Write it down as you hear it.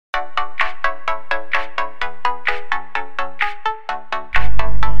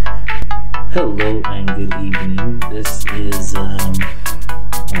Hello and good evening. This is like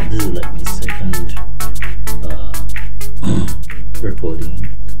my second recording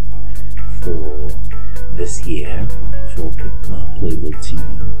for this year for Playbook TV.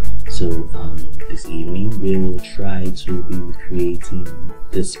 So this evening we'll try to be recreating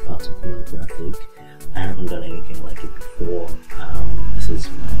this particular graphic. I haven't done anything like it before. This is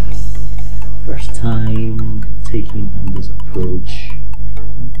my first time taking on this approach.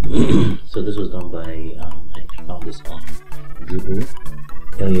 So this was done by I found this on Dribbble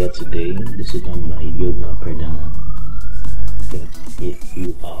earlier today. This is done by Yoga Perdana. If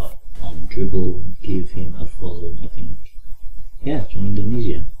you are on Dribbble, give him a follow. I think, yeah, from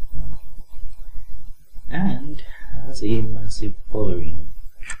Indonesia, and has a massive following,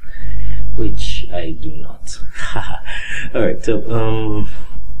 which I do not. Alright, so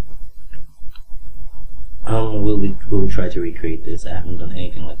we'll try to recreate this. I haven't done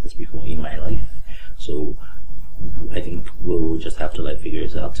anything like this before in my life, so I think we'll just have to figure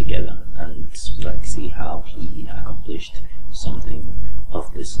this out together and see how he accomplished something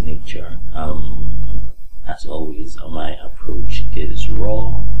of this nature. As always, my approach is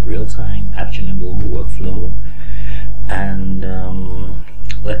raw, real-time, actionable workflow, and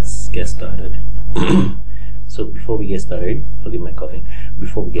let's get started. So before we get started, forgive my coughing.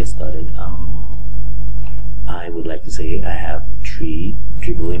 Before we get started, I would like to say I have 3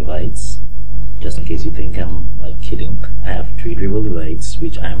 Dribbble Invites. Just in case you think I'm kidding, I have 3 Dribbble Invites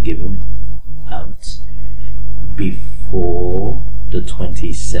which I am giving out before the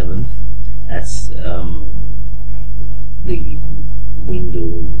 27th as the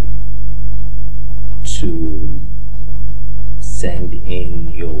window to send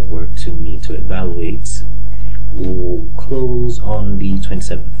in your work to me to evaluate will close on the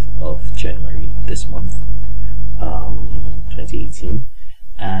 27th of January this month, 2018,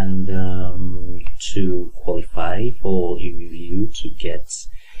 and to qualify for a review to get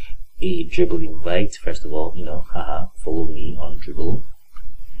a Dribbble invite, first of all, follow me on Dribbble.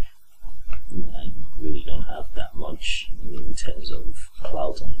 I really don't have that much in terms of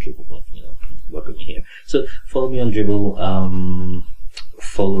clout on Dribbble, but work with me here. So follow me on Dribbble,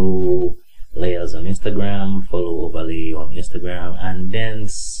 follow Layers on Instagram, follow Overlay on Instagram, and then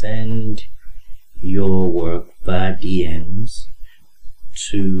send your work via DMs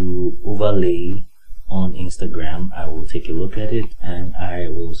to Overlay on Instagram. I will take a look at it and I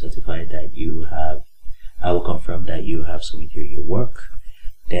will certify that I will confirm that you have submitted your work.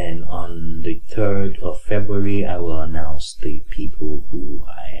 Then on the 3rd of February, I will announce the people who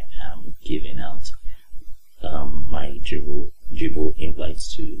I am giving out my Dribbble invites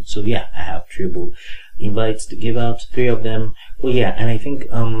to. So yeah, I have Dribbble invites to give out, 3 of them. Well, yeah, and I think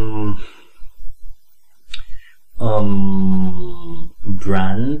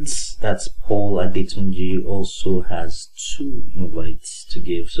Brands, that's Paul Adetunji, also has 2 invites to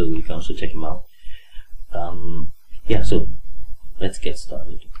give, so you can also check him out. Yeah, so let's get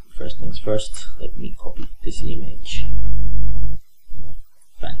started. First things first, let me copy this image.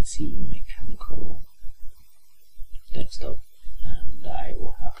 Fancy mechanical desktop, and I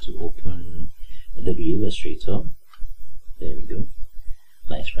will have to open Adobe Illustrator. There we go.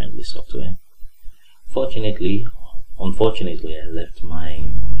 Nice friendly software. Unfortunately, I left my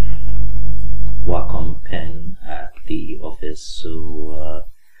Wacom pen at the office, so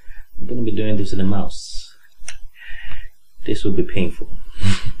I'm going to be doing this with a mouse. This will be painful.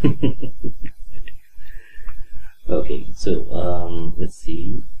 Okay, so let's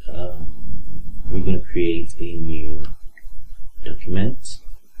see. We're going to create a new document.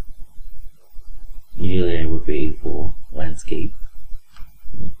 Usually I would be for landscape,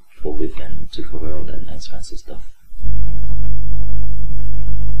 for within to cover all that nice fancy stuff.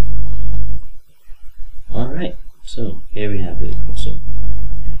 Alright, so here we have it. So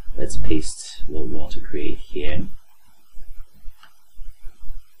let's paste what we want to create here.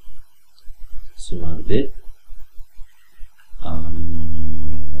 Zoom out a bit.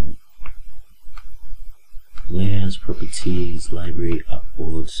 Layers, properties, library,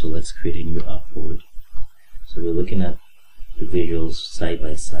 artboard. So let's create a new artboard. So we're looking at the visuals side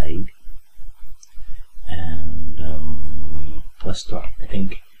by side, and let's start.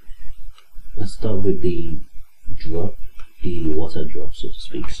 Let's start with the drop, the water drop, so to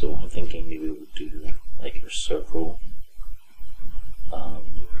speak. So I'm thinking maybe we'll do a circle.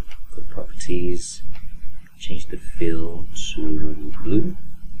 For properties, change the fill to blue,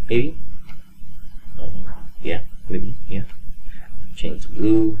 maybe. Yeah, maybe, yeah. Change to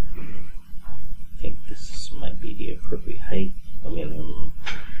blue. I think this might be the appropriate height.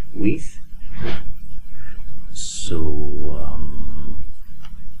 width. So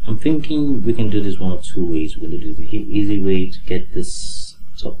I'm thinking we can do this one of two ways. We're going to do the easy way to get this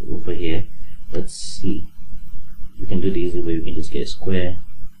top over here. Let's see. We can do the easy way. We can just get a square,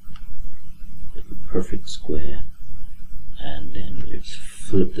 like a perfect square, and then just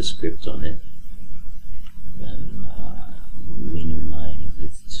flip the script on it, and minimize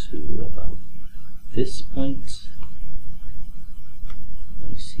it to about this point. Let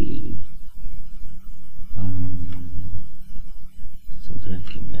me see. Something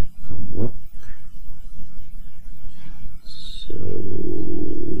I can make from work. So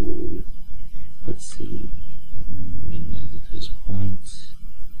let's see. Minimize it to this point.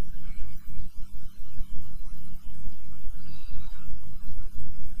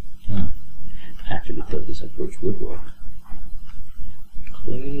 I actually thought this approach would work.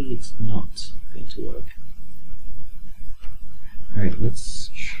 Clearly it's not going to work. Alright, let's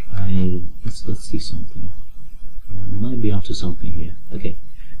try, let's see something. Might be onto something here. Okay,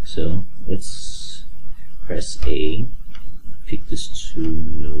 so let's press A, pick these two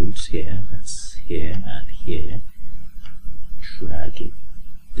nodes here, that's here and here, drag it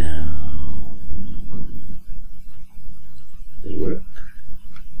down. They work?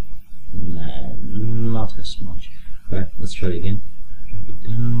 Nah, not as much. Alright, let's try it again. Drag it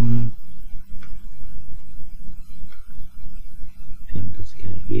down. Pin this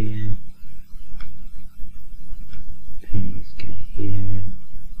guy here. Pin this guy here.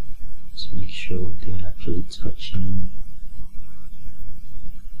 Let's make sure they're actually touching.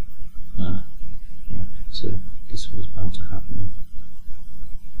 Yeah, so this was about to happen.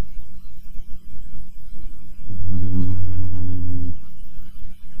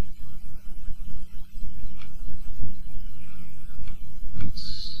 Let's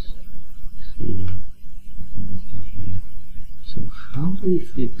see. So how do we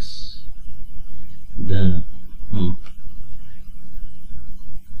fix the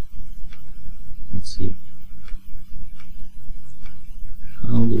let's see.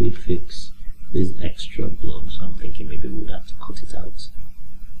 How do we fix this extra blob? So I'm thinking maybe we would have to cut it out.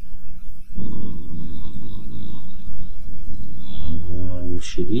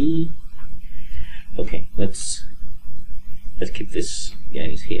 Should we? Okay, let's keep this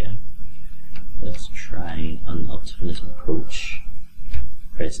guys here. Let's try an alternate approach.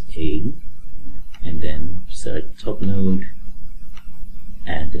 Press A and then select top node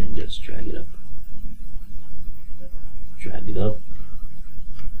and then just drag it up. Drag it up.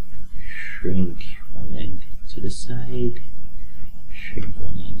 Shrink one end to the side. Shrink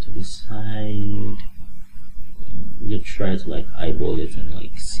one end to the side. You try to like eyeball it and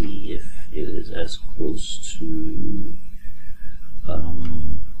like see if it is as close to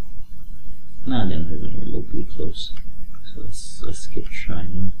nah, they're not even remotely close. So let's keep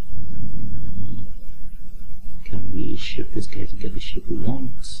trying. Can we shift this guy to get the shape we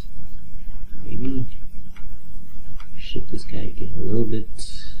want? Maybe. Shift this guy again a little bit.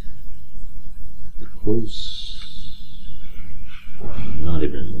 Close. Not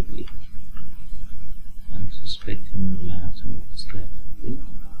even remotely. I'm suspecting we might have to move this guy a bit.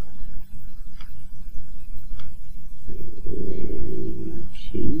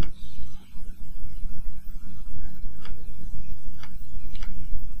 Okay.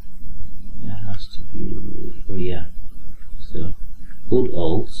 That has to be. Oh yeah. So hold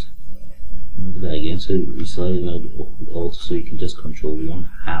Alt. Move that again. So you select hold Alt, so you can just control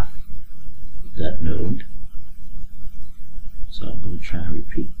 1/2 that node. So I'm going to try and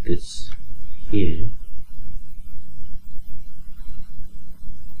repeat this here.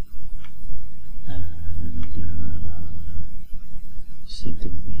 And same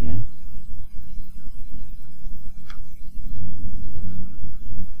thing over here.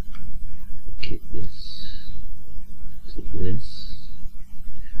 Keep this to this.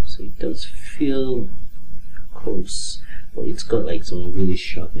 So it does feel close, but it's got like some really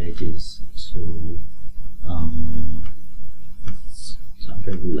sharp edges. So I'm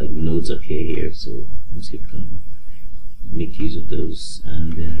probably like nodes up here. So let's see if we can make use of those,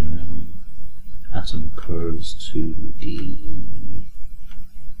 and then add some curves to the.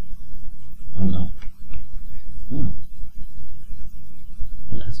 Oh no! Oh,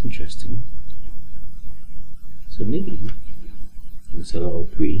 well, that's interesting. So maybe we'll set all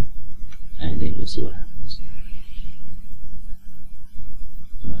three, and then we'll see what happens.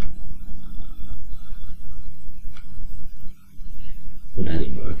 But that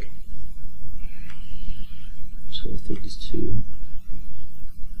didn't work. So let's take these two.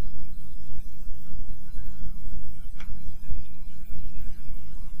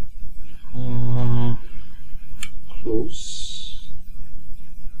 Close.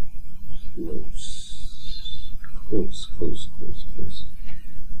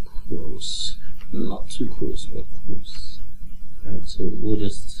 close, not too close, but close. Right, so we'll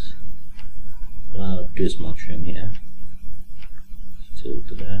just do a small trim here to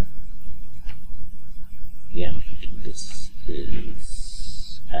that. Yeah, I'm thinking this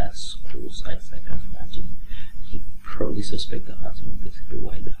is as close as I can imagine. You probably suspect that I have to make this a bit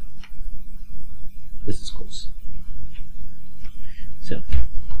wider. This is close. So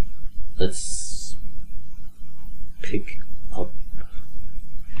let's pick up.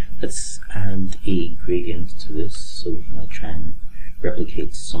 Let's add a gradient to this, so we can try and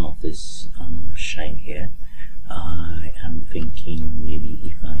replicate some of this shine here. I am thinking maybe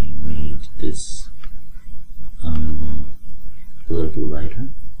if I made this a little bit lighter.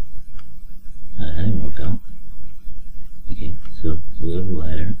 That didn't work out. Okay, so a little bit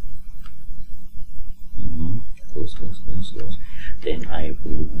lighter. Close. Then I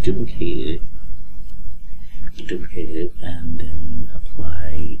will duplicate it, and then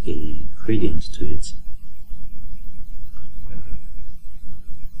apply a gradient to it.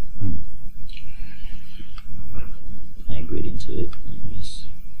 Apply a gradient to it. Yes.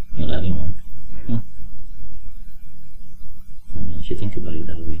 No, that didn't work. If you think about it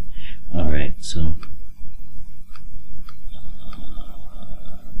that way. Alright, so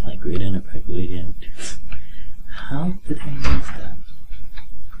apply gradient. How did I miss that?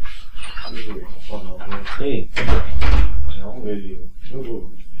 Hey,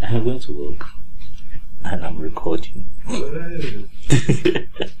 I'm going to work and I'm recording.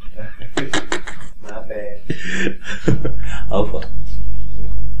 My bad. How far?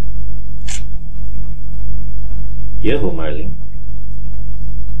 You're home early.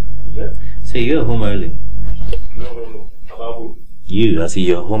 Yeah. Say you're home early. No. About You, I see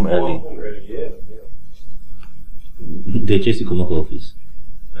you're home early. home early, yeah. They chase you come up office.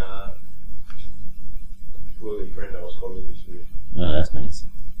 Nah. For a friend I was calling this week. Oh, that's nice.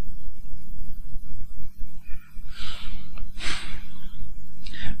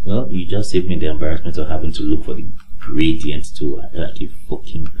 Well, you just saved me the embarrassment of having to look for the gradient to like a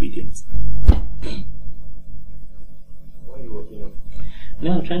fucking gradient. What are you working on?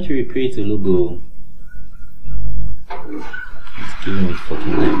 No, I'm trying to recreate a logo. It's giving me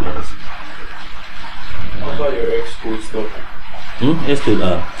fucking nightmares. How about your Xcode stuff? Xcode,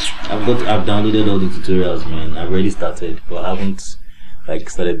 I've downloaded all the tutorials, man. I've already started, but I haven't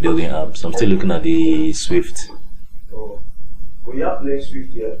started building apps. I'm still looking at the Swift. Oh. Well, you have played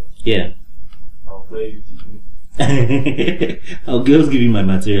Swift yet? Yeah. I'll play with you. I'll just give you my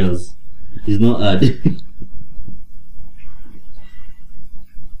materials. It's not hard.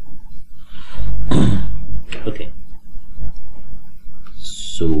 Okay.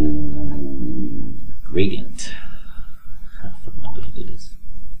 So gradient. How the fuck am I going to do this?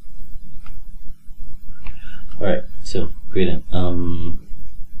 Alright, so gradient.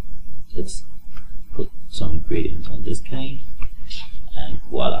 Let's put some gradient on this guy, and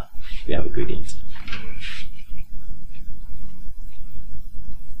voila, we have a gradient.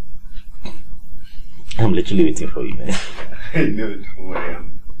 I'm literally waiting for you, man. I know, don't worry.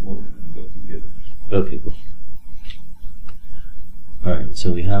 Okay, cool. Alright,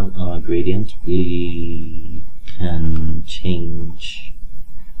 so we have our gradient. We can change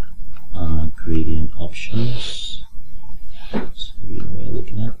our gradient options. So we know what we're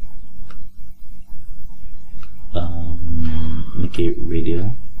looking at. Make it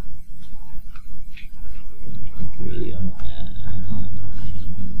radial. Radial.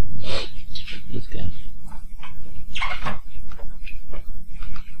 This guy.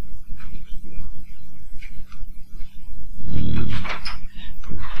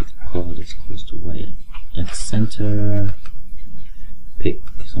 Color is close to white. At center, pick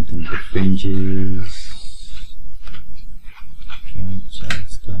something with fringes. So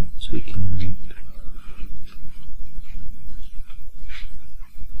let's start tweaking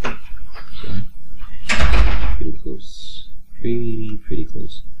it. So, pretty close. Pretty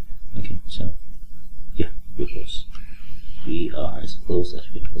close. Okay, so yeah, we're close. We are as close as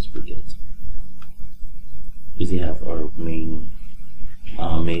we can possibly get. We have our main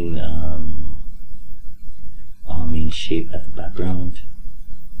shape at the background.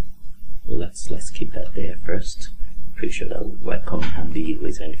 Well, let's keep that there first. Pretty sure that will come in handy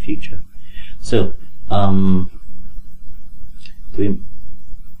later in the future. So do we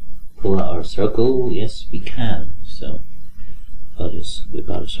pull out our circle? Yes, we can. So I'll just whip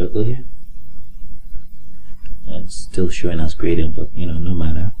out a circle here. And it's still showing us gradient, but no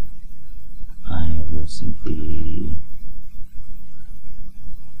matter. I will simply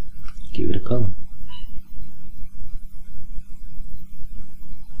give it a color.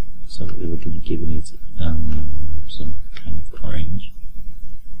 So we're looking at giving it some kind of orange.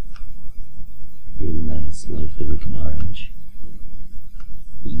 really nice, lovely looking orange,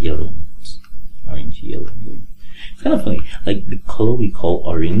 yellow, orange, yellow. It's kind of funny. Like the color we call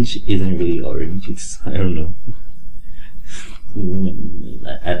orange isn't really orange. It's, I don't know.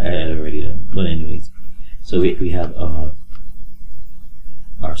 I already know. But anyways, so we have our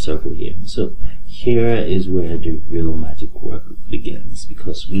circle here. So here is where the real magic work begins,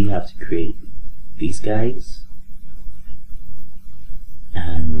 because we have to create these guys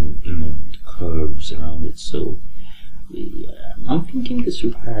and, you know, the curves around it. So I'm thinking this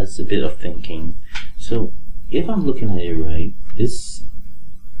requires a bit of thinking. So if I'm looking at it right, this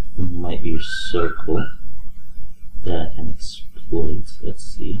might be a circle that I can exploit. Let's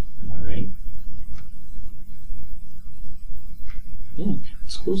see. Alright. Yeah,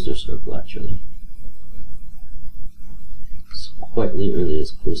 it's close to a circle actually. It's quite literally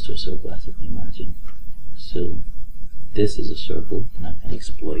as close to a circle as I can imagine. So this is a circle and I can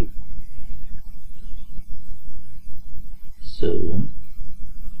exploit. So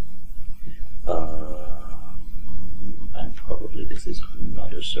and probably this is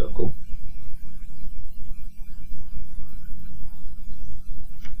another circle.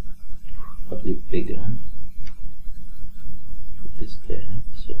 Probably bigger. Put this there.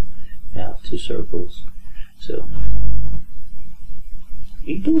 So we have two circles. So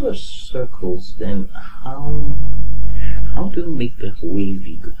if those are circles, then how do we make the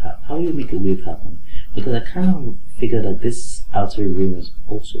wavy happen? How do you make a wave happen? Because I kind of figured that this outer rim is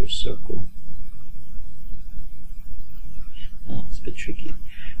also a circle. Oh, it's a bit tricky.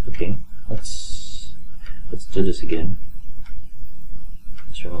 Okay, let's do this again.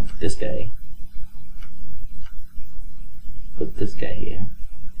 Let's remove this guy. Put this guy here.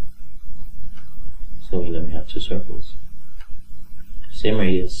 So we know we have two circles. Same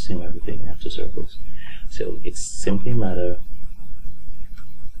radius, same everything, we have two circles. So it's simply a matter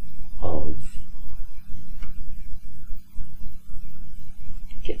of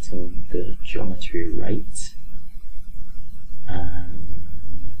getting the geometry right, and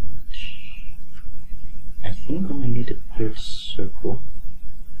I think I might need a third circle,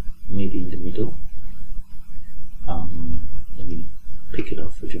 maybe in the middle. Let me pick it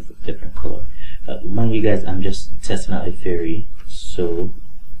up with a different color. Mind you guys, I'm just testing out a theory, so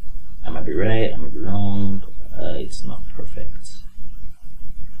I might be right, I might be wrong. It's not perfect.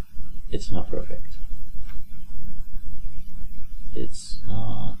 It's not perfect. It's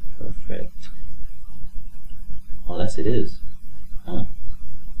not perfect. Unless it is. Huh.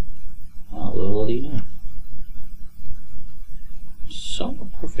 Oh, well, what do you know?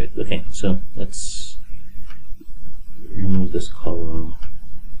 Somewhat perfect. Okay, so let's remove this color,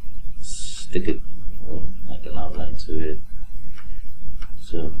 stick it like an outline to it.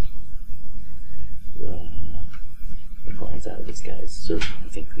 So we're going out of this, guys. So I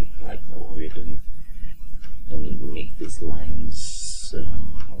think we like know what we're doing. And we make these lines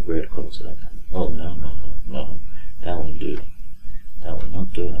weird colors so that I can. Oh no, that won't do. That will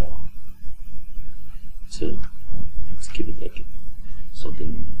not do at all. So let's give it like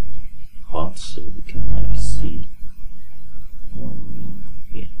something hot so we can like see.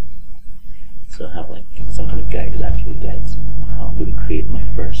 Yeah. So I have like some kind of guide that actually guides how to create my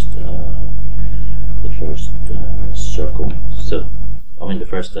first the first circle. So I mean the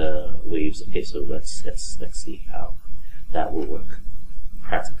first waves. Okay, so let's see how that will work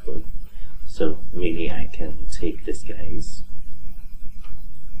practically. So maybe I can take this guys.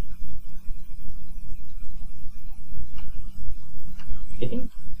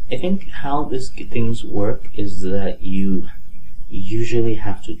 I think how these things work is that you usually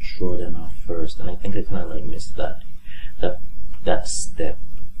have to draw them out first, and I think I kind of like missed that step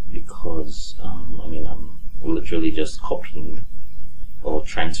because I mean I'm literally just copying or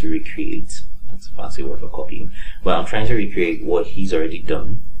trying to recreate. That's a fancy word for copying, but I'm trying to recreate what he's already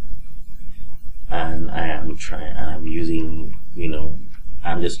done, and I'm using, you know,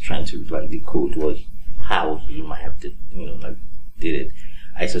 I'm just trying to like decode how he might have did it.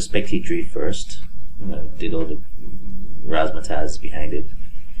 I suspect he drew first, did all the razzmatazz behind it,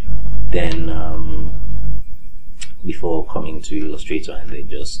 then before coming to Illustrator and then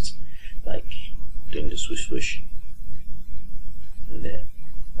just like doing the swoosh swoosh and there.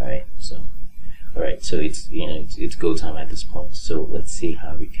 Alright, so it's it's go time at this point. So let's see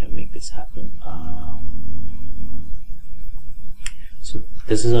how we can make this happen. So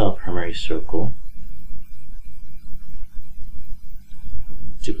this is our primary circle.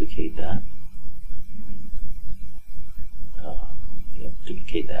 Duplicate that.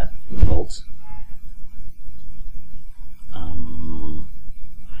 Duplicate that. Alt.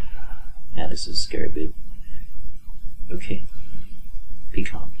 Yeah, this is a scary bit. Okay. Be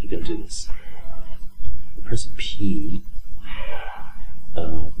calm. You can do this. press P.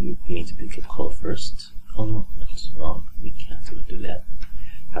 You need to pick a color first. Oh no, that's wrong. We can't even do that.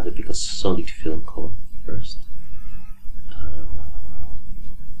 Have to pick a solid fill color first.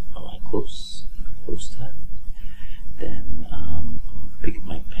 Alright, close that. Then pick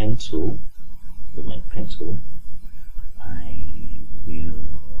my pen tool. With my pen tool, I will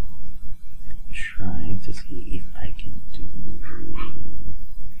try to see if I can do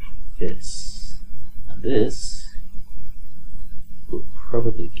this. And this will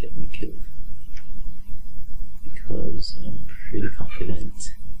probably get me killed, because I'm pretty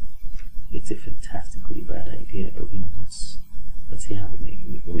confident it's a fantastically bad idea. But let's see how we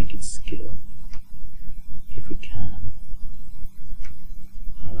make it scale if we can.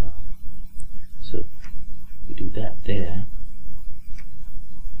 So we do that there.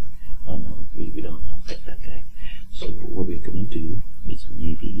 Oh no, we don't affect that guy. So what we're gonna do is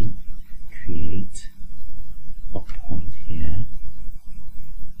maybe create a point here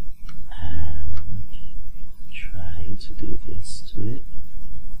and try to do this to it.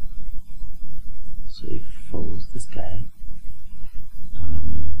 So it follows this guy.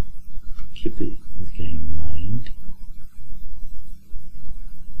 Keep this guy in mind.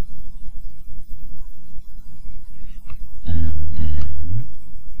 And then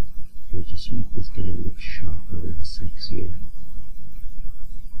we'll just make this guy look sharper and sexier.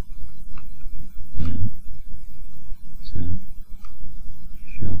 Yeah. So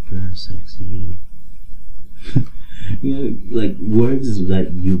sharper, sexy. Like words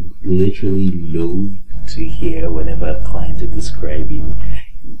that you literally loathe to hear whenever a client is describing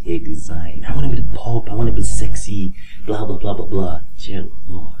a design. I want to be pop, I want to be sexy, blah blah blah blah blah. Dear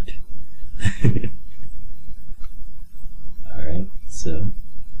Lord. Alright, so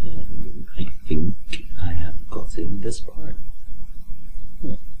I think I have gotten this part.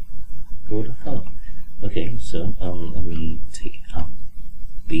 What the hell? Okay, so let me take out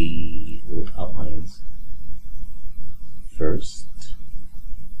the outlines first.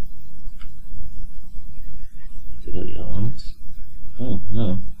 Take out the outlines. Oh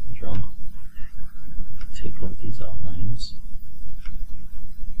no, that's wrong. Take out these outlines.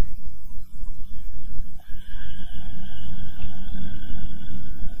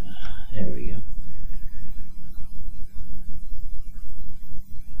 There we go.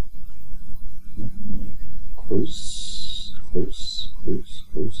 Close.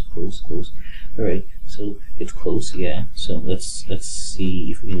 Alright, so it's close, yeah. So let's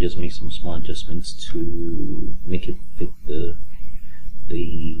see if we can just make some small adjustments to make it fit the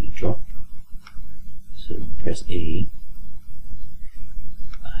drop. So press A.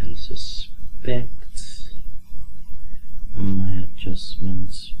 I suspect my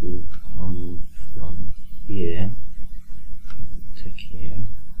adjustments will come from here. Take here,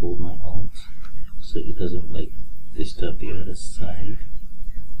 hold my Alt so it doesn't like disturb the other side,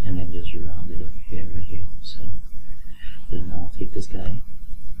 and then just round it up here, right here. So then I'll take this guy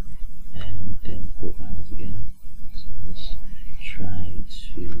and then hold my Alt again. So let's try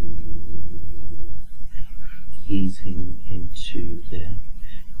to ease him into there.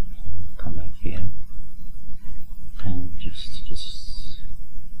 Come back here and just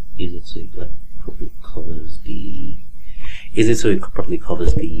ease it so it like properly covers the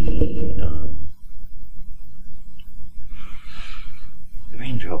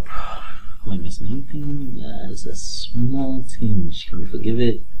raindrop. Am I missing anything? There's a small tinge. Can we forgive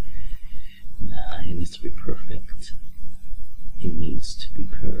it? Nah, it needs to be perfect. It needs to be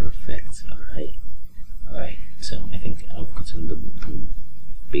perfect. Alright. So I think I'll put in the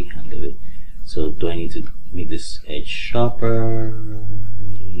big hand of it. So do I need to make this edge sharper?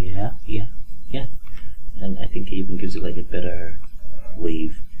 Yeah. And I think it even gives it like a better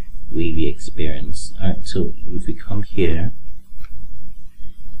wavy experience. Alright, so if we come here,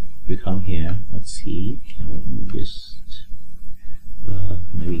 let's see, can we just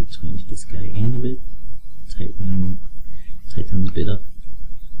maybe change this guy in a bit, tighten this bit up.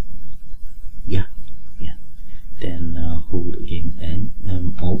 Yeah. Then hold again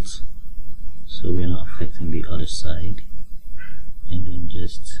and Alt, so we're not affecting the other side, and then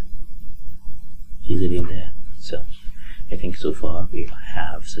just ease it in there. So I think so far we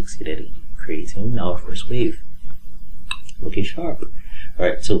have succeeded in creating our first wave. Looking sharp.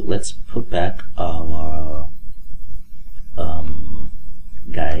 Alright, so let's put back our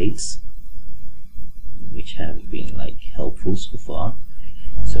guides, which have been like helpful so far.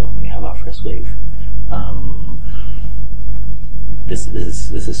 So we have our first wave. This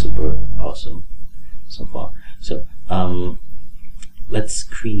is super awesome so far. So let's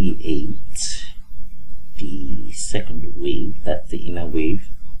create the second wave. That's the inner wave.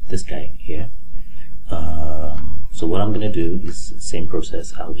 This guy here. So what I'm gonna do is the same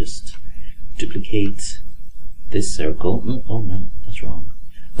process. I'll just duplicate this circle. Oh no, that's wrong.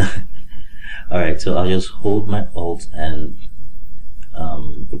 Alright, so I'll just hold my Alt and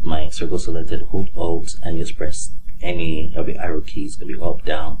with my circle selected, hold Alt and just press any of the arrow keys, could be up,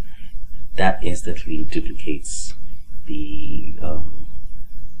 down. That instantly duplicates the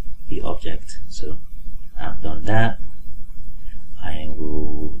object. So I've done that. I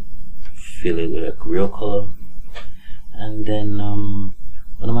will fill it with a real color, and then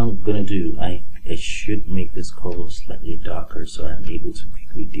what am I gonna do? I should make this color slightly darker so I'm able to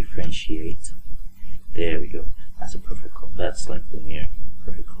quickly differentiate. There we go. That's a perfect color. That's like the near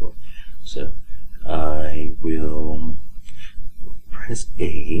perfect color. So I will press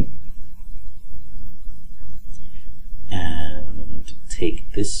A and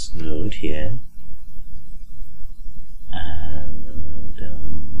take this node here and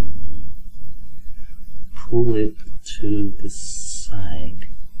pull it to the side.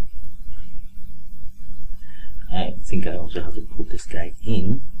 I think I also have to pull this guy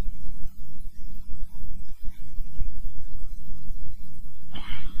in.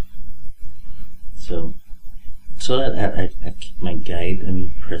 So that I keep my guide. Let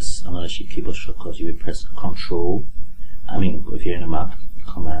me press another keyboard shortcut. You will press Control. If you're in a Mac,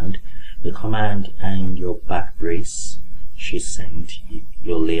 Command. The Command and your back brace should send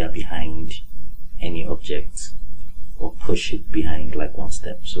your layer behind any object, or push it behind like one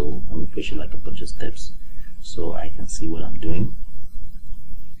step. So let me push it like a bunch of steps so I can see what I'm doing.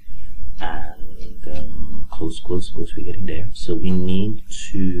 And close, we're getting there. So we need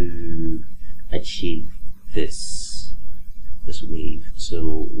to achieve this wave. So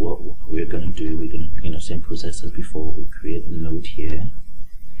what we're gonna do, we're gonna same process as before. We create a node here,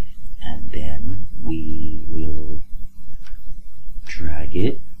 and then we will drag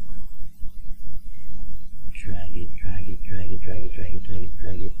it.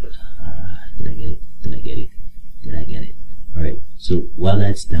 Did I get it? Alright, so while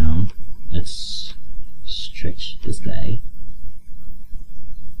that's down, let's stretch this guy.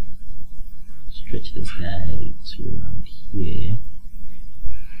 Stretch this guy to around here.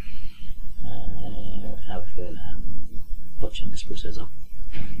 Have fun watching this process up.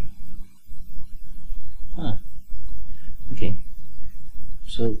 Okay.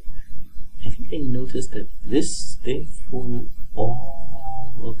 So I think they noticed that they follow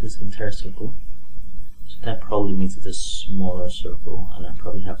all of this entire circle. So that probably means it's a smaller circle, and I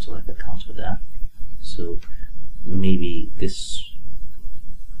probably have to account for that. So maybe this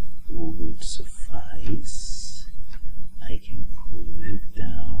would suffice. I can pull it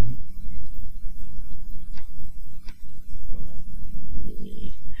down.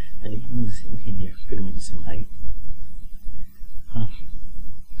 And even the same thing here, pretty much the same height.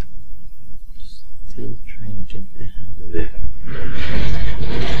 Still trying to get the hang of it.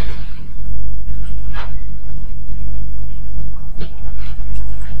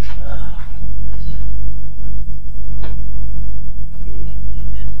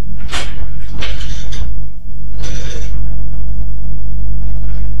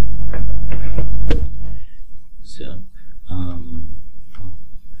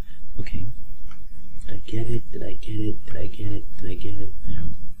 Okay. Did I get it?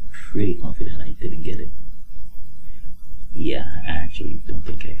 I'm pretty confident I didn't get it. Yeah, I actually don't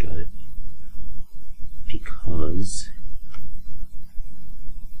think I got it. Because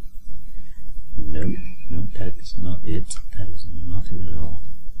no, that is not it. That is not it at all.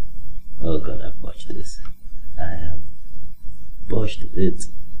 Oh god, I've botched this. I have botched it.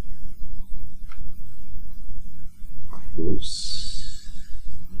 Close.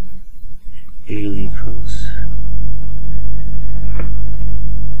 Really close.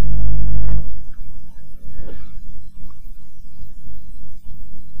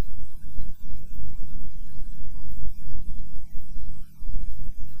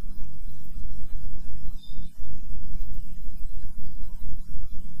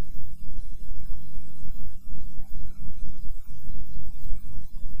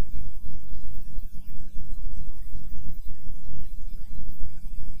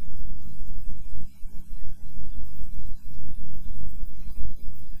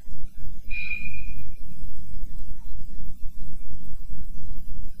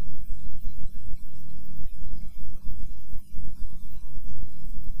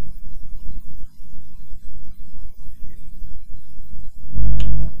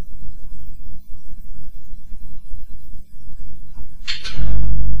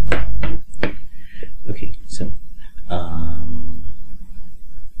 Okay, so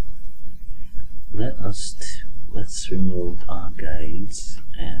let us let's remove our guides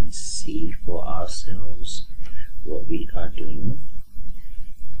and see for ourselves what we are doing.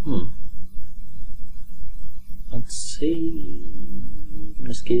 Let's say on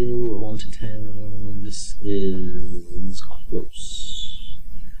a scale of 1 to 10, this is close.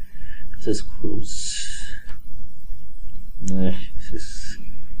 This is close. This is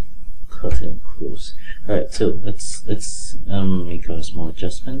cutting close. Alright, so let's make our small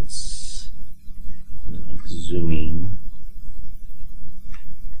adjustments. Like zoom in.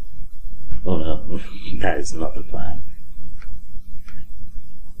 Oh no, that is not the plan.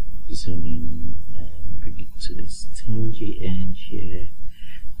 Zoom in and bring it to this stingy edge here.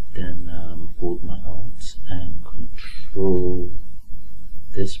 Then hold my Alt and control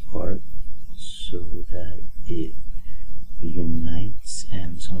this part so that it unites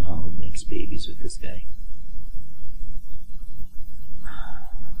and somehow makes babies with this guy.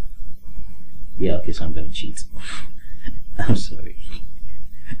 Yeah, okay, so I'm gonna cheat. I'm sorry.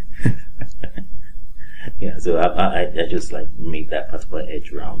 Yeah, so I just like make that particular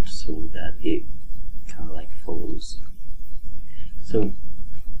edge round so that it kind of like follows. So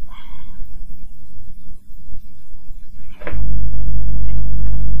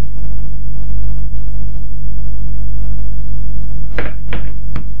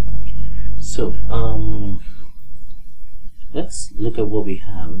let's look at what we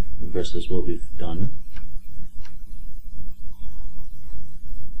have versus what we've done.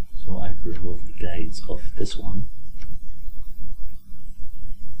 So I can remove the guides of this one.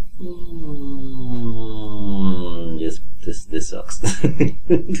 This sucks.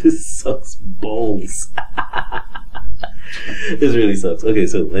 This sucks balls. This really sucks. Okay,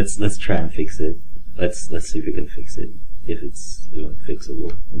 so let's try and fix it. Let's see if we can fix it. If it's even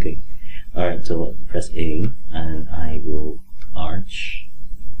fixable. Okay. Alright, so press A and I will arch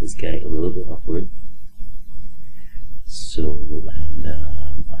this guy a little bit upward. So, and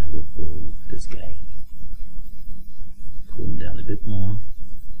I will pull this guy, pull him down a bit more.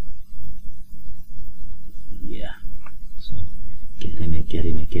 Yeah. So, get in it.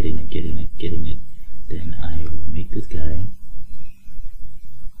 Then I will make this guy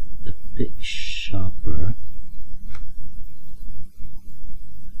a bit sharper.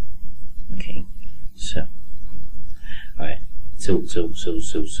 Okay, so, alright, so,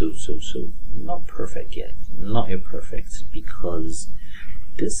 not perfect yet, not yet perfect, because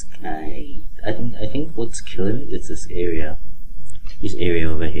this guy, I think what's killing it is this area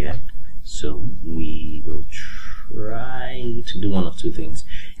over here. So we will try to do one of two things.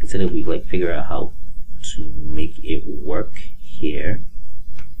 Instead of we like figure out how to make it work here,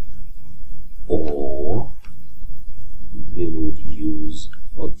 or we will use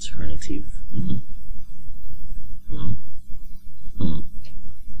alternative.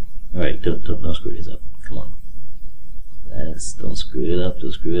 Alright, don't screw this up. Come on. Don't screw it up.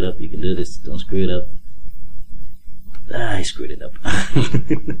 Don't screw it up. You can do this. Don't screw it up. I screwed it up.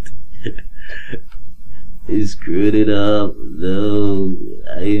 I screwed it up. No,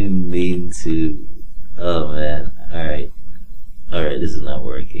 I didn't mean to. Oh man. Alright, this is not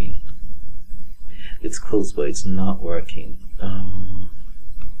working. It's close, but it's not working.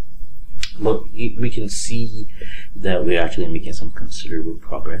 But we can see that we're actually making some considerable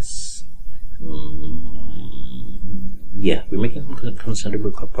progress. Yeah, we're making some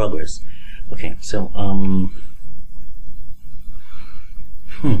considerable progress. Okay, so I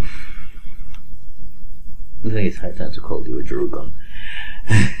think it's high time to call you a drill gun.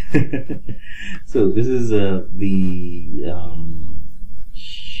 So this is the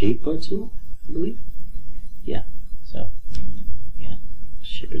shaper tool, I believe. Yeah. So yeah,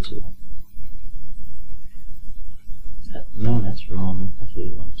 shaper tool. No, that's wrong. That's the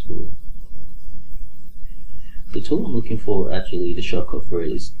wrong tool. The tool I'm looking for, actually, the shortcut for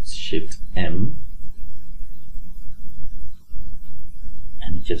it is Shift M,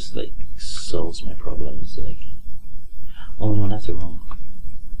 and it just like solves my problems. Like, oh no, that's the wrong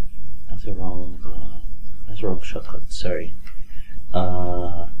shortcut. Sorry.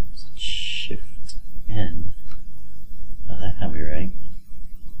 Shift N. Oh, that can't be right.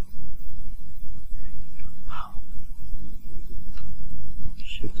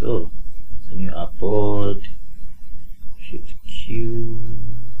 Shift O. Then you upload. Shift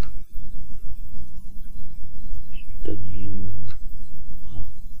Q. Shift W. Oh,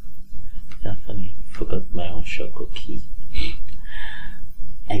 that's funny. I forgot my own shortcut key.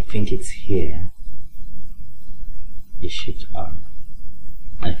 I think it's here. It's Shift R.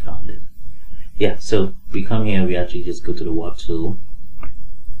 I found it. Yeah, so we come here, we actually just go to the warp tool,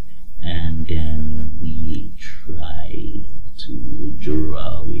 and then we try to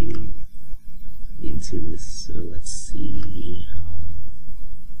draw it into see this. So let's see how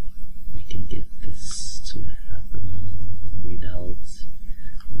we can get this to happen without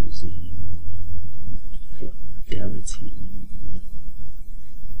losing fidelity.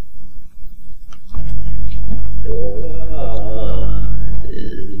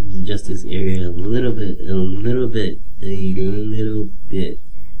 Just this area a little bit,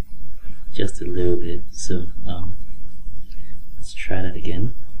 just a little bit. So let's try that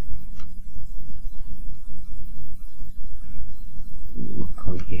again. We'll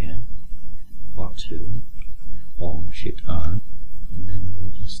come here, R2, or Shift R, and then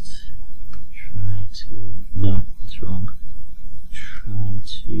we'll just try to, no, it's wrong. Try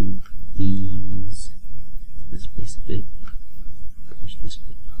to ease this base a bit, push this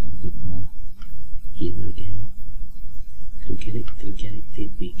bit a bit more, ease it again. Did we get it? Did we get it?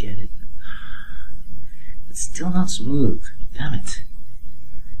 Did we get it? It's still not smooth. Damn it.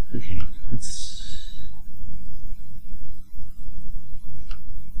 Okay, let's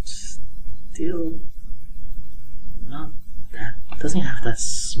still not that, doesn't have that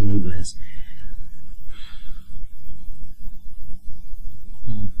smoothness.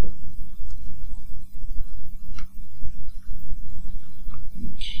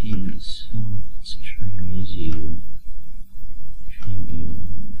 Okay, so let's try and raise you.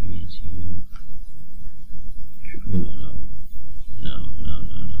 No.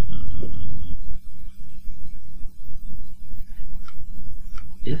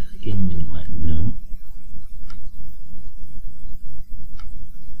 If I can minimize, no.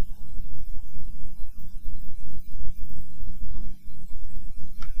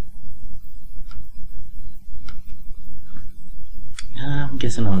 I'm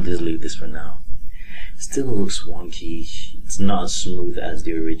guessing I'll just leave this for now. Still looks wonky. It's not as smooth as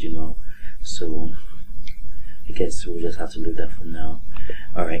the original, so I guess we'll just have to leave that for now.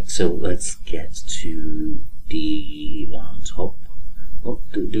 Alright, so let's get to the one on top. Oh,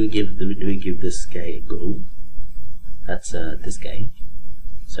 do we give this guy a go? That's this guy.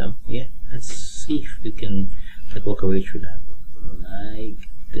 So yeah, let's see if we can like walk away through that like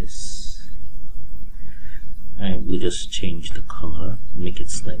this. Alright, we'll just change the color, make it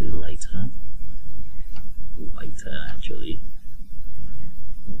slightly lighter. Lighter actually.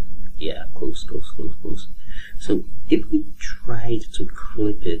 Yeah, close. So if we tried to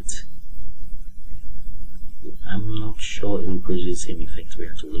clip it, I'm not sure it will produce the same effect we're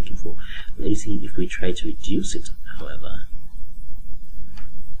actually looking for. Let's see if we try to reduce it, however.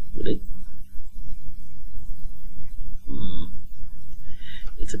 Would it?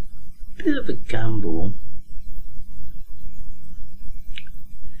 It's a bit of a gamble.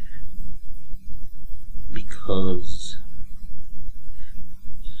 Because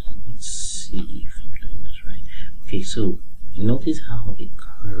let's see if I'm doing this right. Okay, so notice how it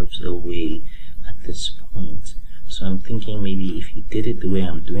curves away at this point. So I'm thinking maybe if he did it the way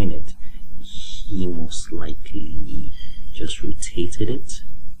I'm doing it, he most likely just rotated it.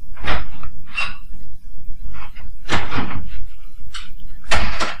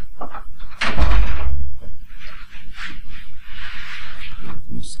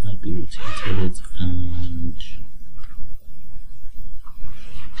 Most likely rotated it and then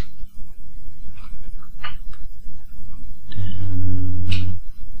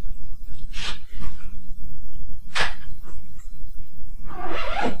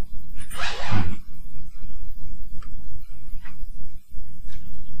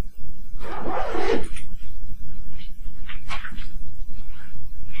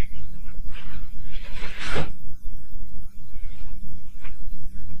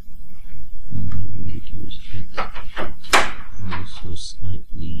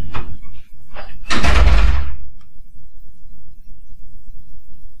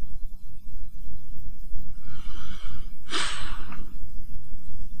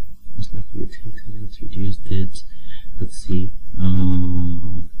reduced it. Let's see.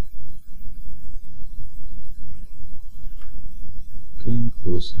 Going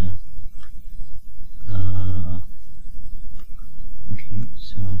closer. Okay,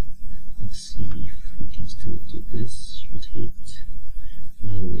 so let's see if we can still do this. Rotate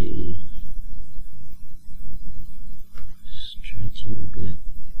away. Stretch it a bit.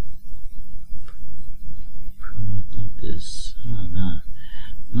 Promote like this. Nah.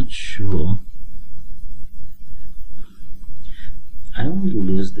 Not sure. I don't want to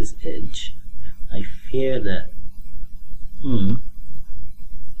lose this edge. I fear that. Let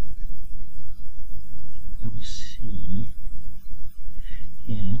me see.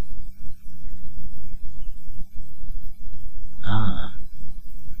 Yeah.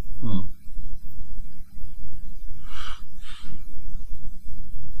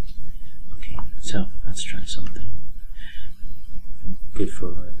 Okay, so let's try something. Good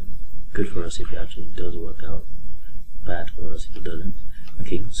for us if it actually does work out. Bad for us if it doesn't.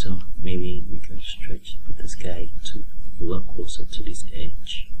 Okay, so maybe we can put this guy to a lot closer to this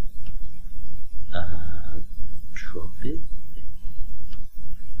edge. Drop it.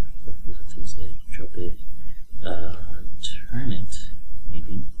 Closer to this edge. Drop it. Turn it.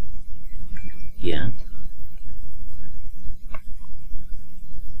 Maybe. Yeah.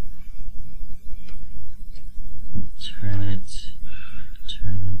 Turn it.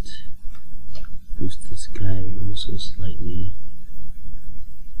 Boost this guy also slightly.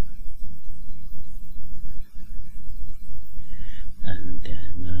 And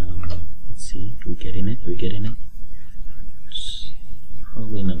then let's see, we're getting it. It's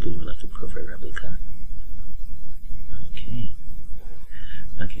probably not doing like a perfect replica.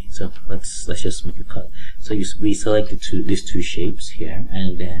 Okay, so let's just make a cut. So we select these two shapes here,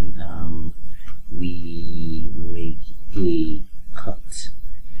 and then we make a cut.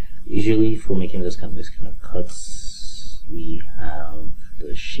 Usually for making this kind of cuts, we have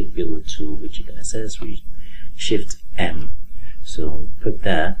the shape builder tool, which you can access with Shift M. So put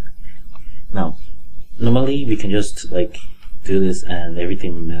that. Now, normally we can just like do this and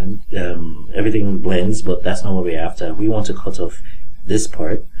everything blends, but that's not what we're after. We want to cut off this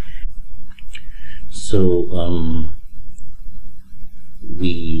part. So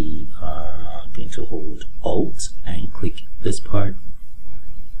we are going to hold Alt and click this part,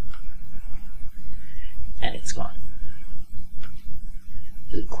 and it's gone.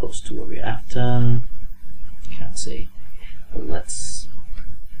 Is it close to what we're after? Can't say. But let's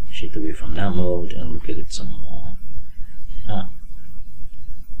shift away from that mode and look at it some more.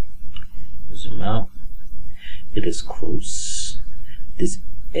 Zoom out. It is close. This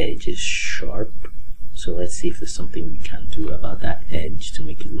edge is sharp. So let's see if there's something we can do about that edge to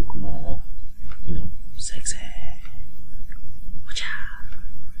make it look more, sexy.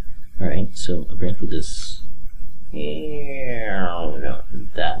 Alright, so apparently this,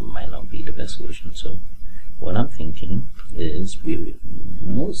 that might not be the best solution. So what I'm thinking is we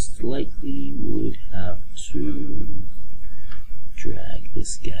most likely would have to drag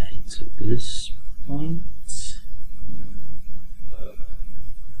this guy to this point.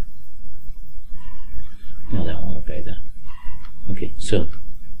 No, that won't work either. Okay, so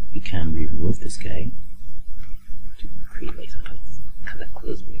we can remove this guy to create like some kind of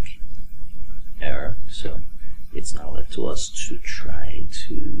cataclysmic error. So it's now left to us to try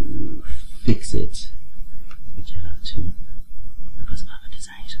to fix it, which I have to, because I'm a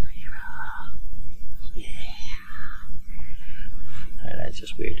design superhero. Yeah. Alright, that's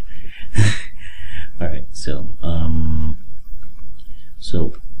just weird. Alright, so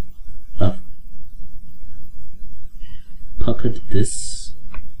pocket this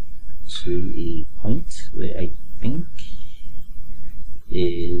to a point where I think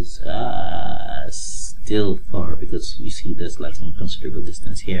is still far, because you see there's like some considerable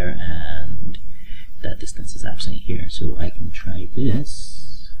distance here and that distance is absent here. So I can try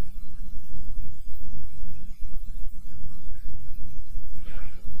this.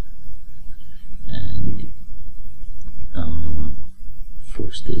 And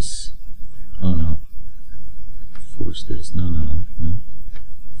force this. Oh no. Force this. No.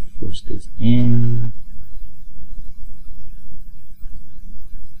 Force this in.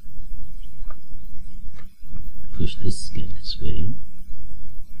 Push this guy this way.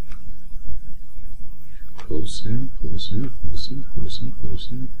 Closer.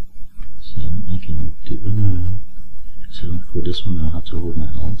 So I can do so for this one I'll have to hold my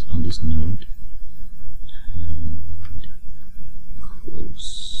Alt on this node and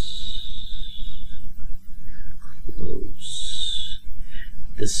close.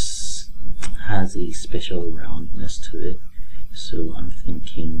 This has a special roundness to it, so I'm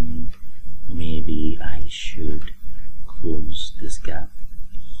thinking maybe I should close this gap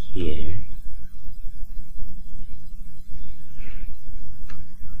here.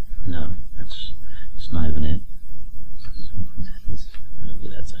 No, that's not even it. Maybe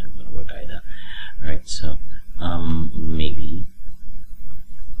that's not going to work either. Alright, so maybe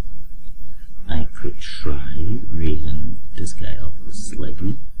I could try raising this guy up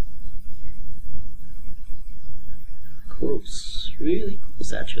slightly. Close, really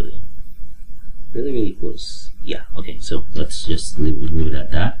close actually. Really close. Yeah, okay, so let's just leave it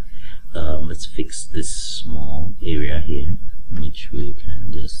at that. Let's fix this small area here, which we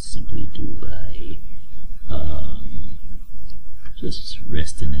can just simply do by just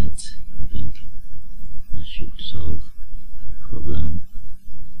resting it. I think that should solve the problem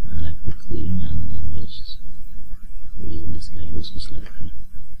rather quickly, and then just raise this guy also slightly.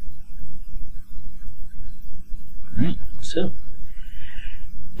 so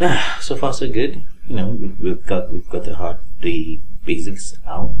so far so good. You know, we've got the basics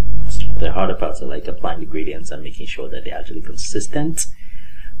out. The harder parts are like applying the gradients and making sure that they're actually consistent.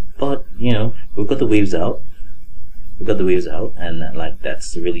 But you know, we've got the waves out. And like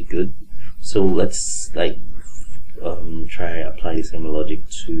that's really good. So let's like try apply the same logic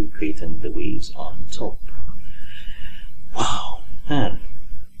to creating the waves on top. Wow, man.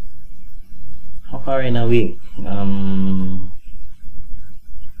 How far in are we?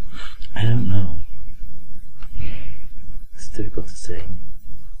 I don't know. It's difficult to say.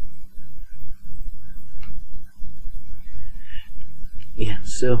 Yeah,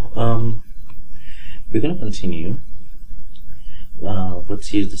 so we're gonna continue.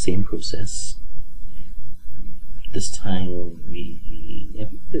 Let's use the same process. This time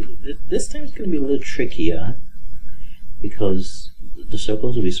this time it's gonna be a little trickier because the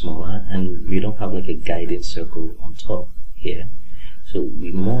circles will be smaller and we don't have like a guiding circle on top here. So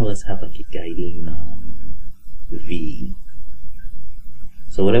we more or less have like a guiding V.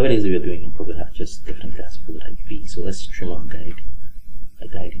 So whatever it is we're doing, we'll probably have just different tasks for like V. So let's trim our a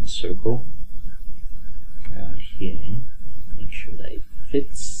guiding circle around here. Make sure that it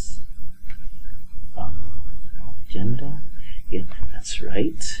fits our agenda. Yeah, that's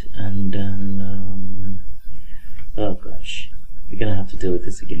right. And then oh gosh, we're gonna have to deal with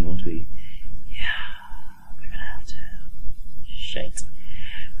this again, won't we? Yeah, we're gonna have to. Shite.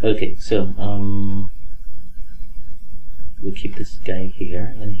 Okay, so we'll keep this guy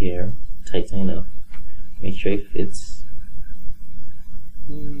here and here, tighten it up, make sure it fits.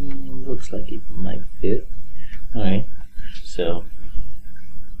 Looks like it might fit. Alright, so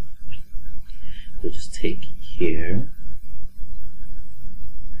we'll just take here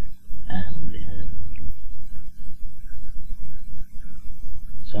and then,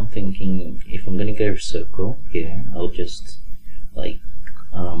 so I'm thinking if I'm gonna get a circle here, I'll just like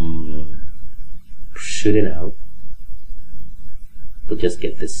shoot it out, but just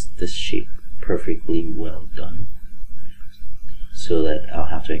get this shape perfectly well done so that I'll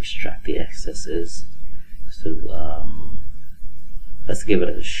have to extract the excesses. So let's give it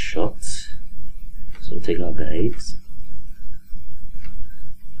a shot. So take our guides,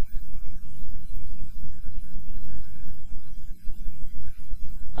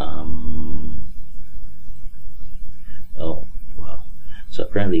 oh wow, so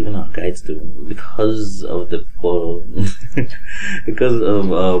apparently even our guides do, because of the poor because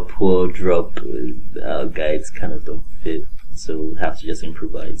of poor drop, our guides kind of don't fit, so we'll have to just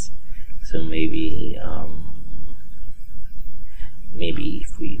improvise. So maybe maybe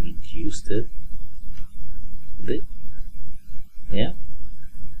if we reduced it a bit, yeah,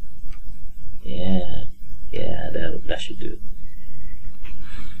 that should do it.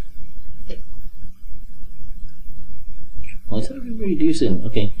 Oh, instead of reducing,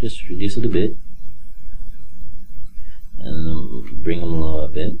 okay, just reduce it a bit and bring them lower a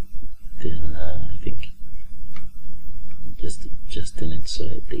bit. Then I think just adjusting it so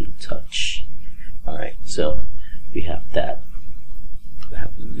that they touch. Alright, so we have that. We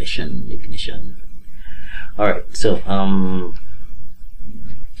have mission ignition. Alright, so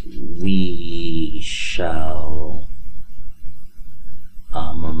we shall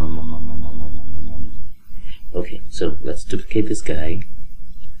okay, so let's duplicate this guy.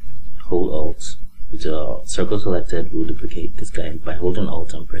 Hold Alt with the circle selected. We'll duplicate this guy by holding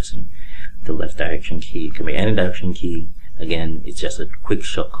Alt and pressing the left direction key. It can be any direction key. Again, it's just a quick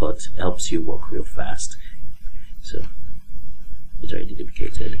shortcut. It helps you work real fast. So it's already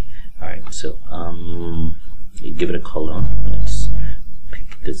duplicated. Alright, so give it a color. Let's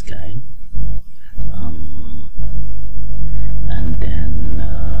pick this guy. And then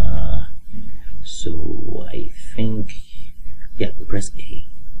so I think, yeah, we press A.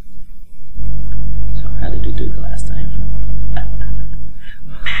 So how did we do it the last time?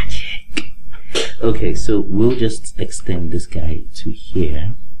 Magic! Okay, so we'll just extend this guy to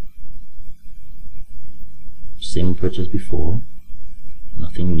here. Same approach as before.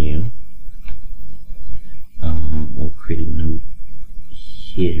 Nothing new. We'll create a node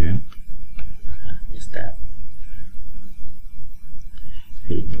here. Just that.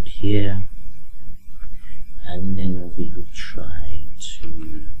 Create a node here. And then we will try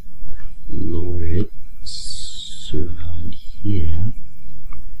to lower it so around here.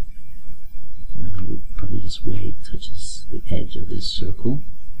 And we'll probably just where it touches the edge of this circle,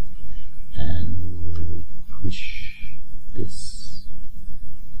 and we'll push this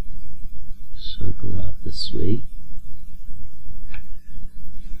circle out this way.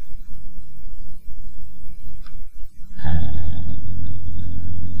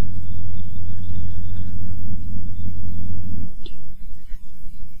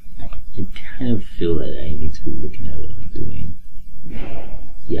 kind of feel that I need to be looking at what I'm doing.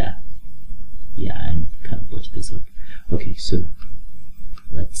 Yeah, I'm kind of butched this up. Okay, so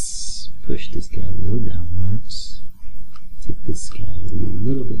let's push this guy a little downwards. Take this guy a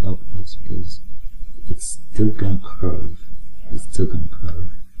little bit upwards because it's still gonna curve.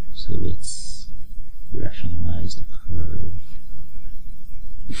 So let's rationalize the curve.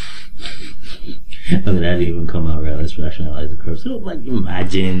 I mean, that didn't even come out right. Let's rationalize the curve. So, like,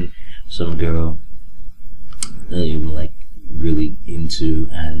 imagine some girl that you were like really into,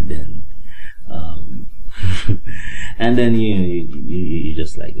 and then, and then you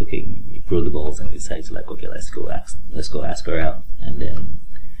just like, okay, you throw the balls and decide to like, okay, let's go ask her out, and then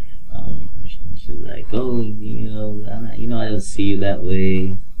she's like, oh, I don't see you that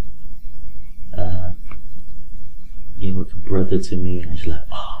way. You're like a brother to me, and she's like,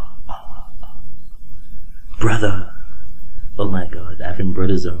 brother. Oh my God, having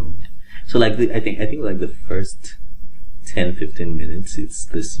brother zoned. So like, I think like the first 10-15 minutes, it's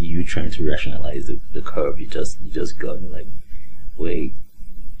this you trying to rationalize the curve you just got, and you're like, wait,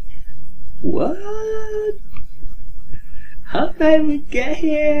 what? How did I even get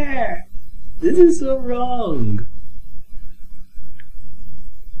here? This is so wrong.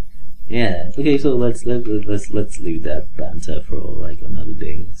 Yeah. Okay. So let's leave that banter for like another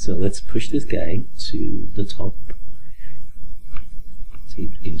day. So let's push this guy to the top. So he's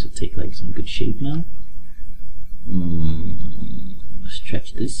beginning to take like some good shape now.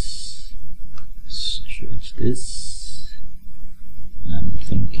 Stretch this. I'm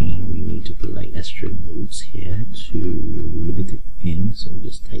thinking we need to put like extra nodes here to limit it in. So we'll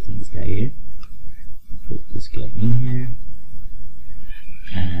just tighten this guy here. Put this guy in here.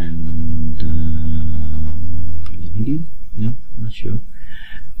 And maybe, no, I'm not sure.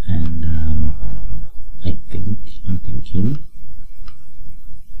 And I'm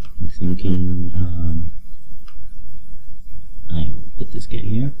thinking I will put this guy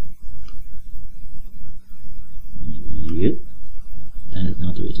here. Yep, that is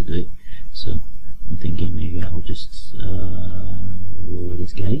not the way to do it. So I'm thinking maybe I'll just lower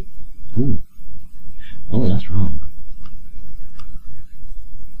this guy. Oh, that's wrong.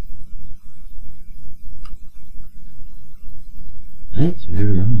 That's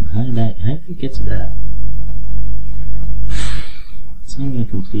very wrong. How did I get to that? It's not even a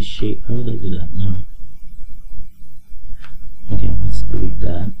complete shape. How did I do that? No. Okay, let's delete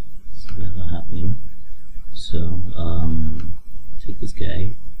that. So that's not happening. So, take this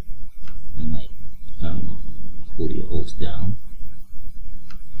guy and like hold your Alt down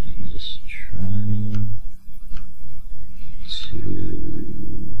and just try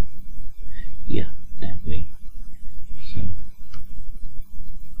to, yeah, that way. So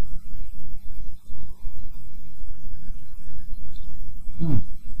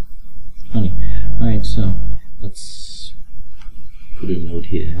funny. Alright, so let's put a note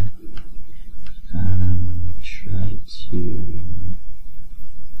here and try to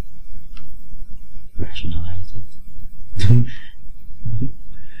rationalize it.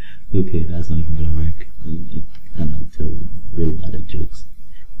 Okay, that's not even gonna work. I cannot tell really bad at jokes.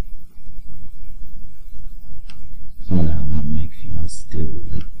 Some of that might make females still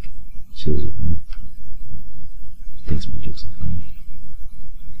like chills with me. Thinks my jokes are funny.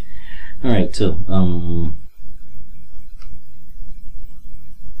 Alright, so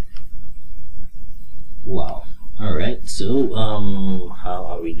wow. Alright, so how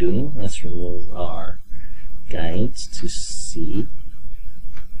are we doing? Let's remove our guides to see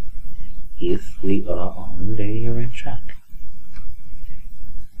if we are on the right track.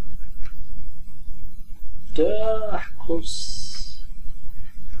 Close.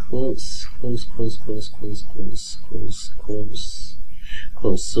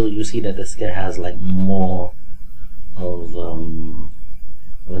 So you see that the scale has like more of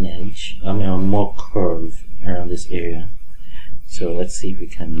an edge, more curve around this area. So let's see if we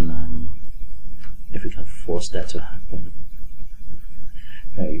can force that to happen.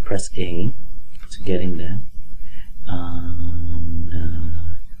 You press A to get in there, and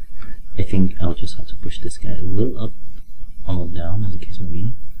I think I'll just have to push this guy a little up or down, as the case may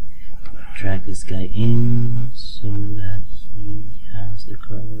be. Drag this guy in so that he has the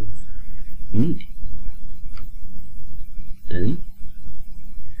curve we need. Does he?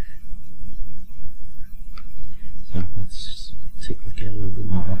 So let's take this guy a little bit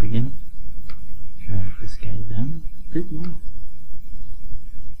more up again. Drag this guy down a bit more.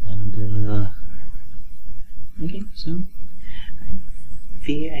 And okay, so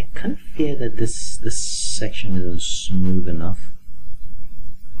I kind of fear that this section isn't smooth enough.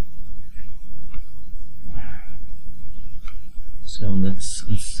 So So let's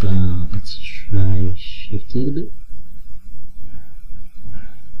try shift a little bit.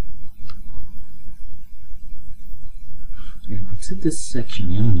 Yeah, it's at this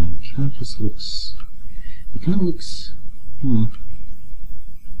section. I don't know. It kind of just looks. It kind of looks.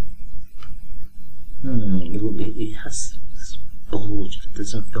 It has this bulge that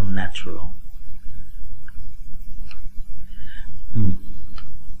doesn't feel natural.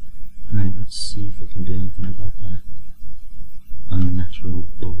 Alright, let's see if I can do anything about that unnatural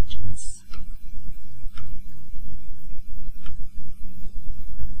bulges.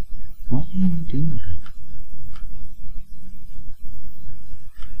 Why am I doing that?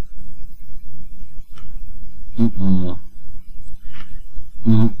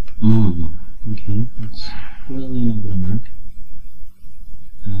 Okay, that's really not gonna work.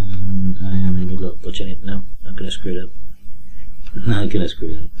 And I am in the middle of butchering it now. I'm gonna screw it up. Not gonna screw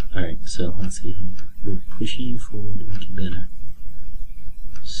it up. Alright, so let's see. We're pushing forward to make it better.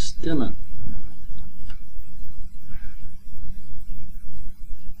 Still not.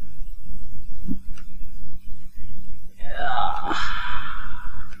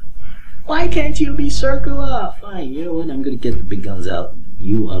 Why can't you be circular? Fine, you know what? I'm gonna get the big guns out.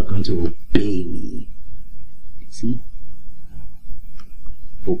 You are going to obey me. See?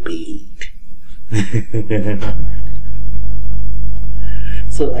 Obeyed.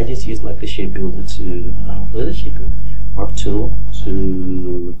 So I just used like the shape builder to warp tool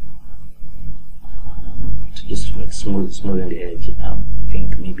to just like smoothing the edge. I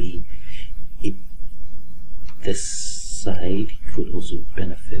think maybe this side could also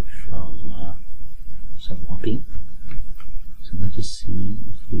benefit from some warping. So let's just see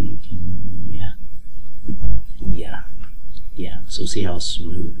if we can, yeah. So see how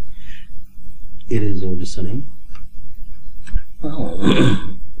smooth it is all of a sudden. Well,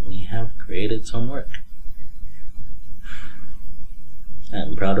 we have created some work.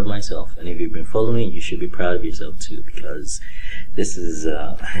 I'm proud of myself, and if you've been following me, you should be proud of yourself too, because this is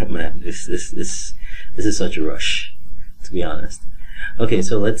man, this is such a rush, to be honest. Okay,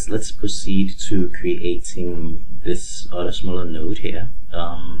 so let's proceed to creating this other smaller node here.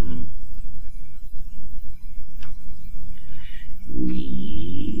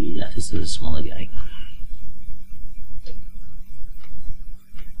 That is a smaller guy.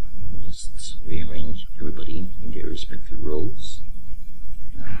 Just rearrange everybody in their respective roles.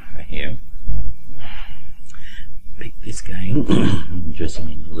 Right here. Pick this guy. Dress him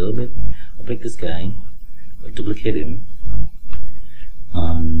in a little bit. I'll pick this guy. I'll duplicate him.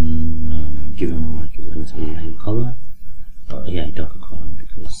 Give him like a relatively light color. Darker color,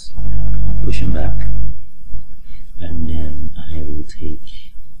 because I'll push him back. And then I will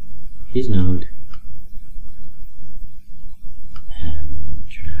take his node and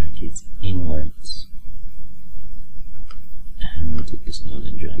drag it inwards. And we'll take this node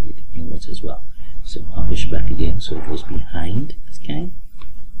and drag it inwards as well. So I'll push back again so it goes behind this guy.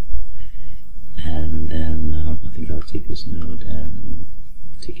 And then I think I'll take this node and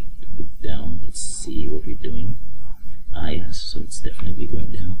take it a bit down. Let's see what we're doing. Yes, so it's definitely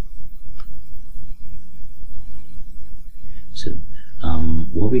going down. So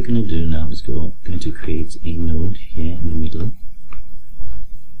what we're going to do now is going to create a node here in the middle.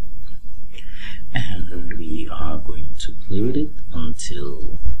 And we are going to play with it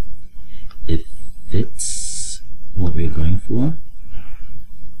until it fits what we're going for.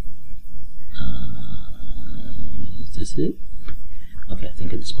 Is this it? Okay, I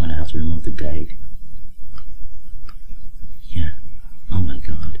think at this point I have to remove the guide. Yeah. Oh my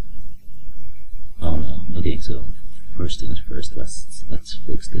god. Oh no. Okay, so first things first, let's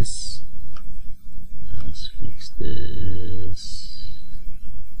fix this. Let's fix this.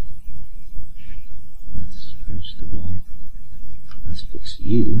 First of all, let's fix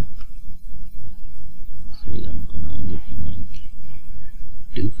you. So you don't go around looking like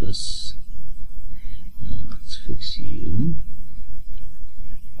doofus. Now let's fix you.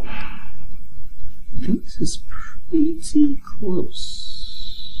 I think this is pretty close.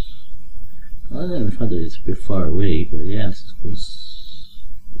 Other than the fact that it's a bit far away, but yeah, this is close.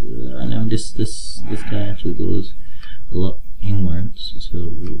 I know this guy actually goes a lot inwards,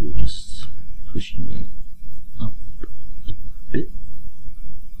 so we're just pushing it up a bit.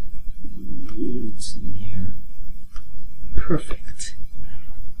 It's near perfect.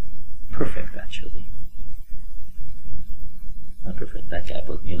 Perfect, actually. Not perfect that guy,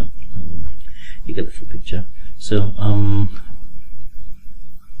 but you know, you get the full picture. So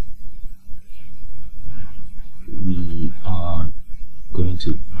we are going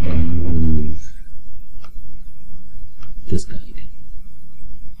to remove this guide.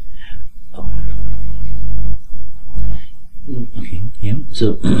 Oh. Okay,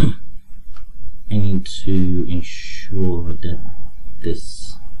 So I need to ensure that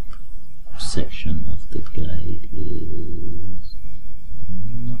this section of the guide is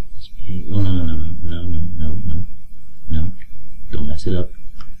not. Oh, no, don't mess it up.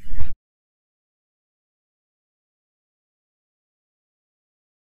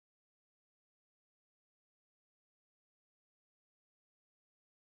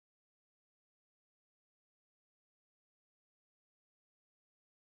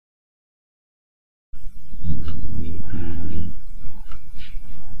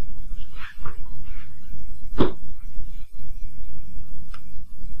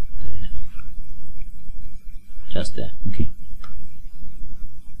 Just there, okay.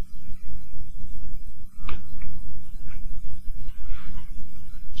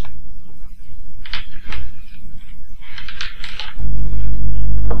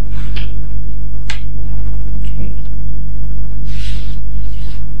 Okay.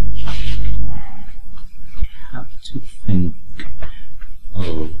 Have to think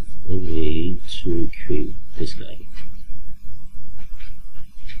of a way to create this guy.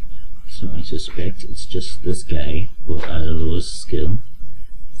 So I suspect it's just this guy will add a lower scale.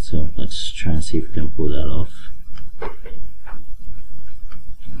 So let's try and see if we can pull that off.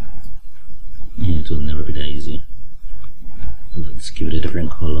 Yeah, it will never be that easy. Let's give it a different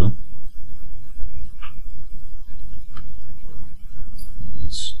color.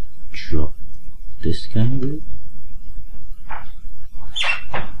 Let's drop this guy a bit.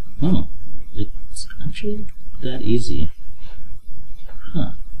 Oh, it's actually that easy.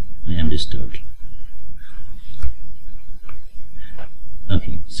 Huh. I am disturbed.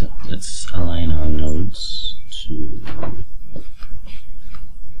 Okay, so let's align our nodes to.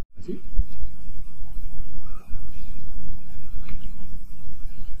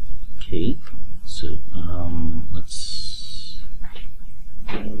 Okay, so let's.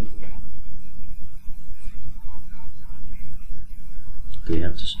 Do we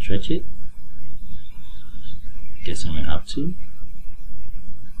have to stretch it? Guess I might have to.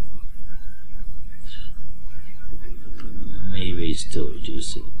 Maybe still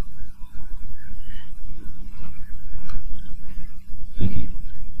reduce it. Okay.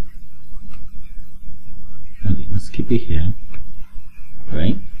 Okay, let's keep it here.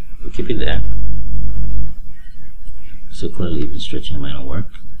 Right? We'll keep it there. So clearly even stretching might not work.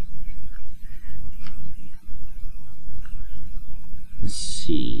 Let's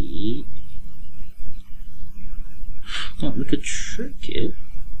see. Oh, we could trick it.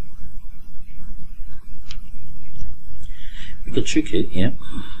 We could trick it, yeah.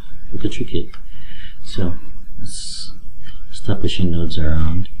 We could trick it. So let's start pushing nodes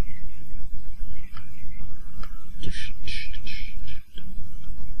around.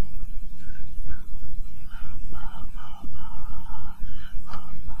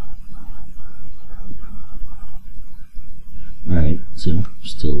 Alright, so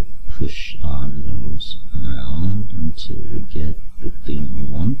still push our nodes around until we get the thing we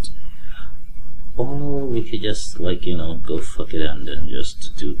want. Or we could just, like, you know, go fuck it and then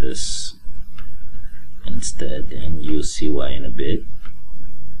just do this instead, and you'll see why in a bit.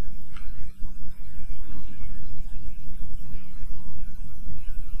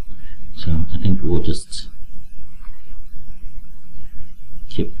 So I think we'll just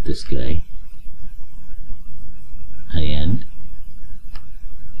keep this guy high end.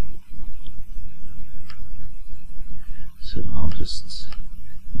 So I'll just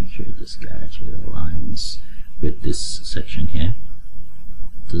make sure this guy actually aligns with this section here.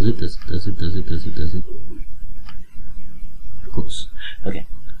 Does it? Close. Okay,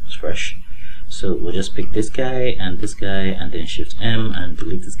 it's fresh. So we'll just pick this guy, and then Shift M and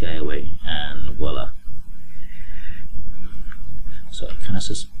delete this guy away, and voila. So I kind of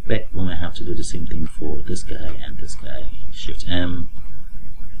suspect we might have to do the same thing for this guy and this guy. Shift M,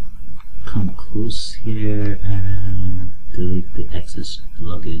 come close here and delete the excess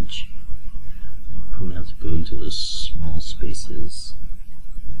luggage. Probably have to go into the small spaces.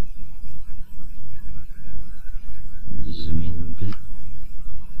 Zoom in a bit.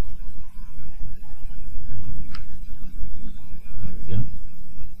 There we go.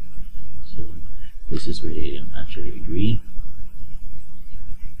 So this is where they actually agree.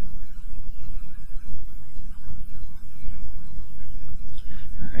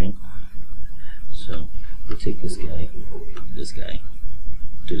 Alright. So we'll take this guy,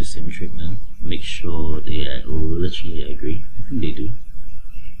 do the same treatment, make sure they literally agree. I think they do.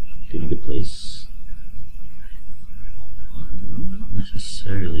 They're in a good place. Not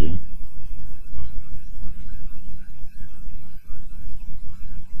necessarily.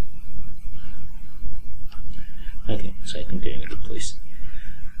 Okay, so I think they're in a good place.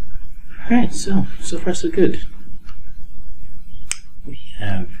 Alright, so far so good. We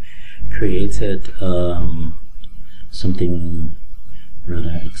have created something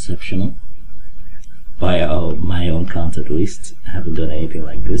rather exceptional by my own count at least. I haven't done anything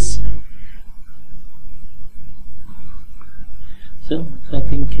like this. So I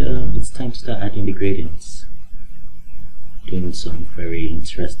think it's time to start adding the gradients. Doing some very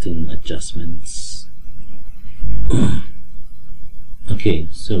interesting adjustments. Okay,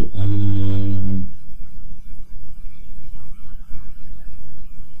 so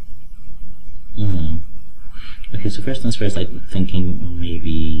okay, so first things first, I'm thinking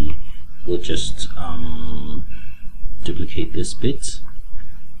maybe we'll just duplicate this bit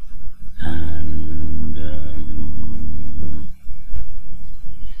and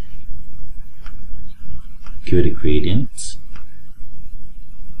give it a gradient.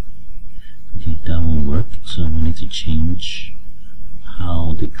 Okay, that won't work, so we need to change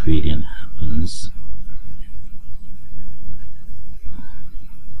how the gradient happens.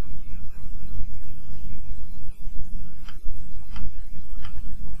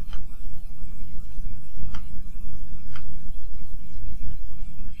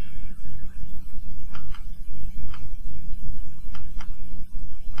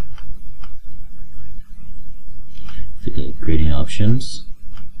 The gradient options,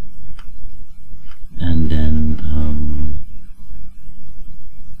 and then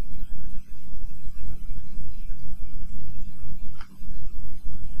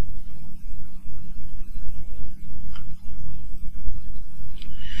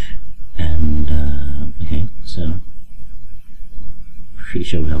okay, so pretty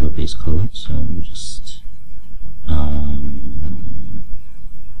sure we have a base color, so we'll just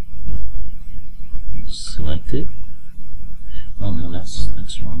select it. Oh no, that's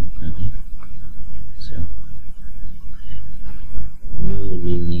wrong apparently. So we'll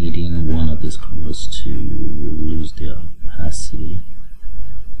be needing one of these colors to lose their opacity.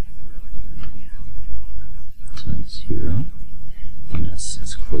 So it's 0. And that's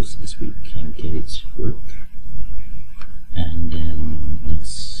as close as we can get it to work. And then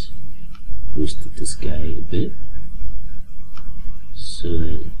let's boost this guy a bit so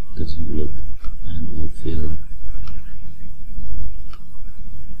that it doesn't look and will feel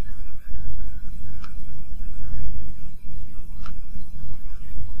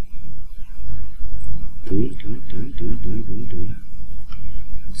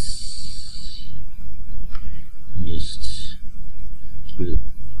just give it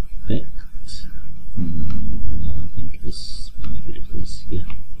effect. No, I think this might be the place. Yeah.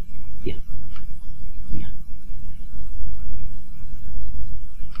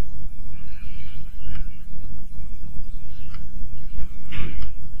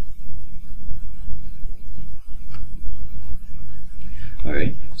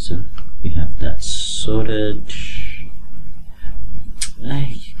 Alright, so we have that sorted.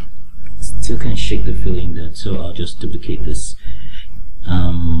 I still can't shake the feeling that, so I'll just duplicate this.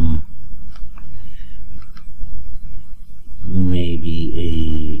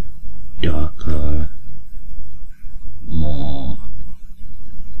 Maybe a darker,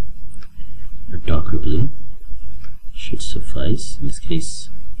 a darker blue should suffice in this case.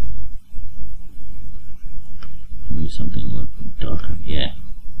 Maybe something a little darker, yeah.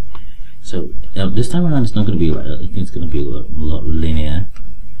 So this time around it's not going to be, I think it's going to be a lot linear.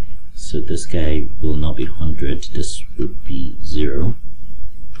 So this guy will not be 100, this would be 0,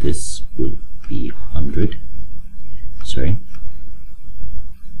 this would be 100, sorry.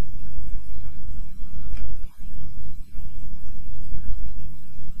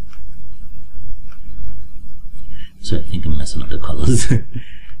 So I think I'm messing up the colors.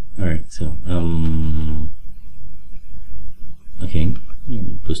 Alright, so okay,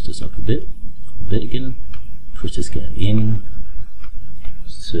 boost this up a bit again, push this guy in.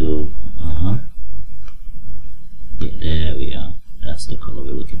 So, yeah, there we are. That's the color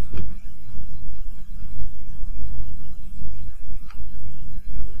we're looking for.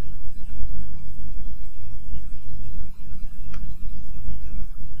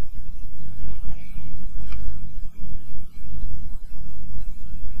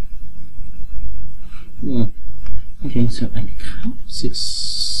 Yeah. Okay, so I kind of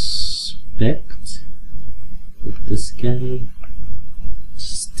suspect that this guy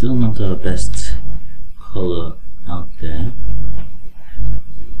still not our best color out there.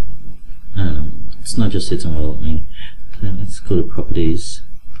 I don't know, it's not just sitting well with me. So let's go to properties,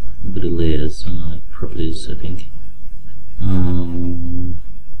 a bit of layers, like properties, I think.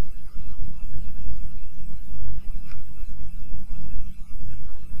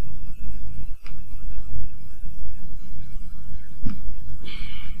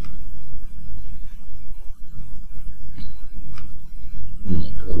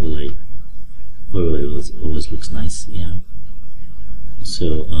 this looks nice. Yeah.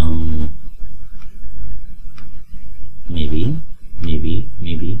 So maybe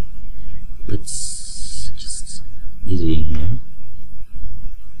let's just easy here.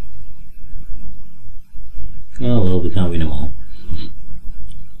 Oh well, we can't win them all.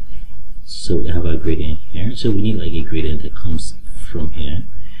 So we have our gradient here. So we need like a gradient that comes from here.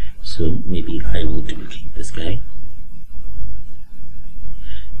 So maybe I will duplicate this guy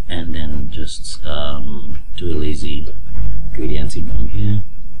and then just do a lazy gradient from here.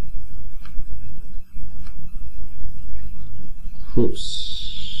 Close.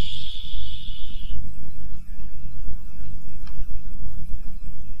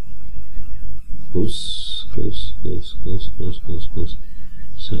 Close.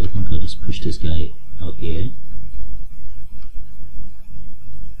 So I think I'll just push this guy out here.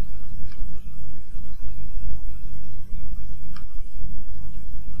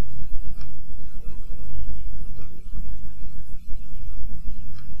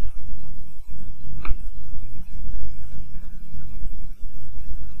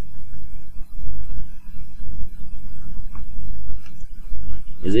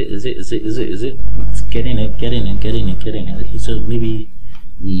 Is it? It's getting it. Okay, so maybe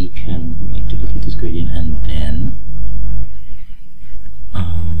we can like duplicate this gradient and then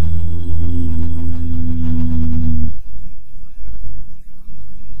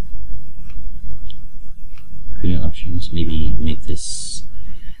gradient options, maybe make this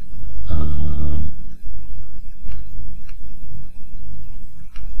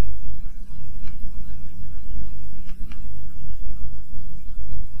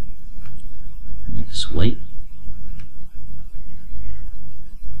white.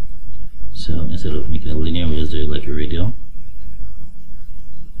 So instead of making a linear, we'll just do it like a radial.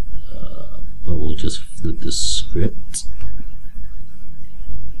 But we'll just flip the script.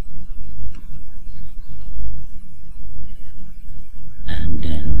 And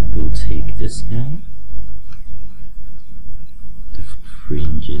then we'll take this guy, the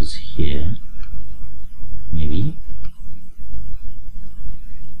fringes here, maybe.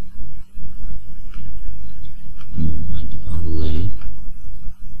 Like overlay.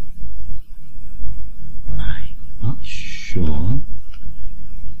 I'm not sure.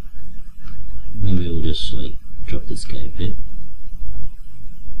 Maybe we'll just like drop this guy a bit.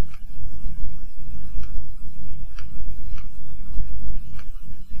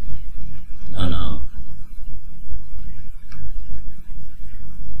 Oh no.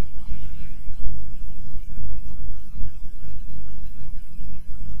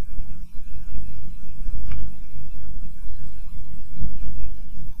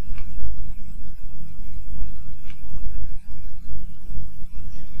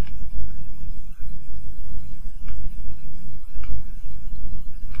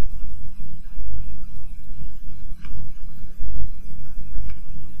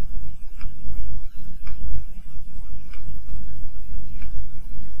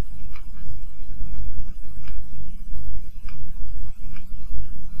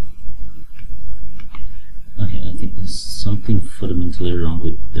 Something fundamentally wrong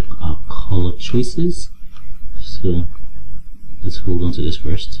with our color choices. So let's hold on to this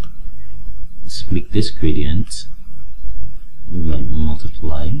first. Let's make this gradient like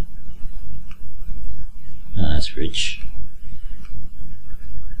multiply. That's rich.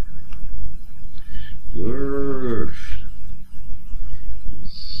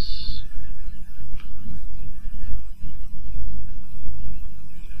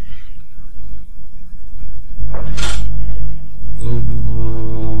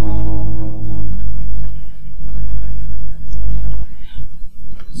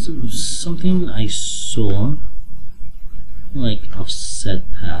 So something I saw, like offset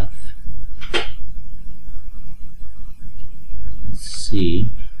path. Let's see.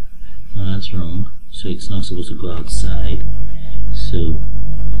 No, that's wrong. So it's not supposed to go outside. So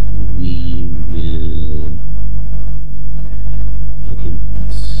we will. Okay,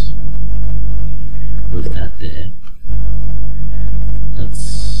 let's put that there.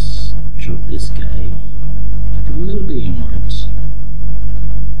 Let's drop this guy a little bit inwards.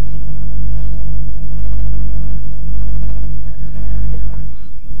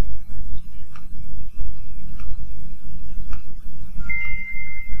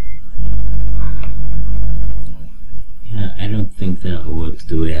 Yeah, I don't think that worked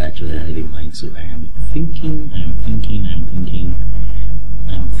the way I actually had in mind, so I'm thinking that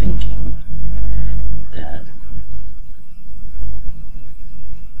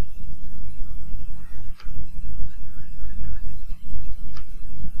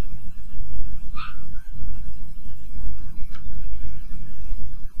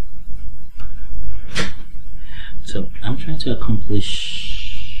trying to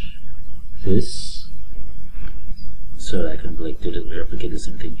accomplish this so that I can like replicate the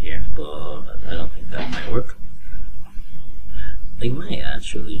same thing here, but I don't think that might work. It might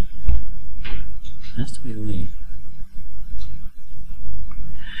actually. There has to be a way.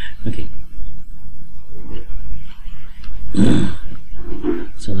 Okay.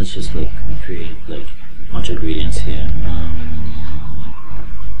 So let's just like create like a bunch of gradients here.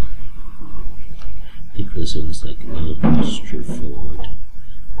 I think for this one it's like a little more straightforward.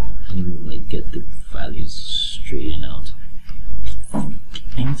 And like get the values straightened out. I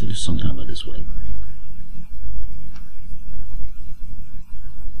need to do something about this white.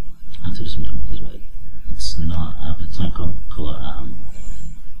 I have to do something about this white. It's not color I'm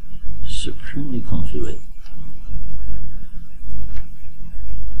supremely comfy with.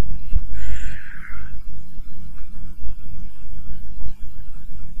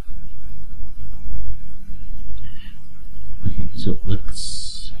 Okay, so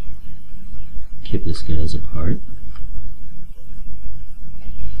let's keep this guys apart.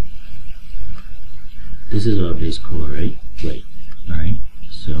 This is our base color, right? Right. Alright,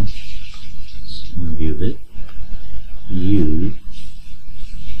 so let's move it. You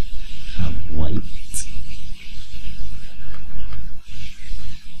have white.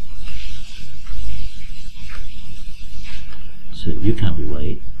 So you can't be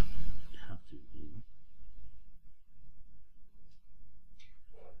white. You have to be blue.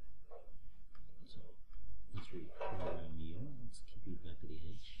 So let's reprogram you. Let's keep you back at the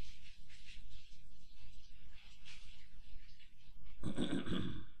edge.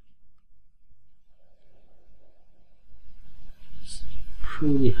 That's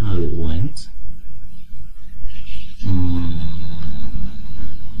probably how it went.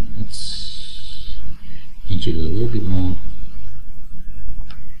 Let's inch it a little bit more.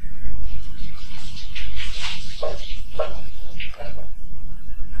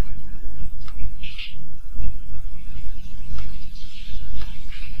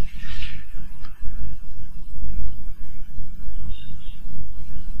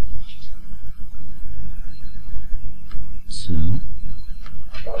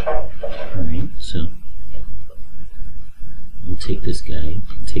 So we'll take this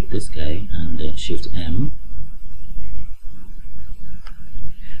guy, and then Shift M,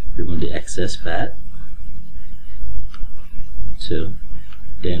 remove the excess fat. So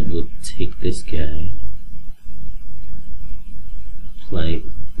then we'll take this guy, apply it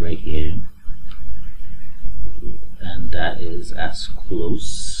right here, and that is as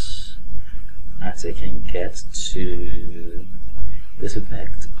close as I can get to this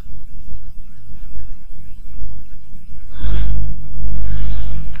effect.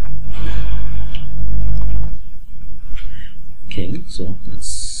 Okay, so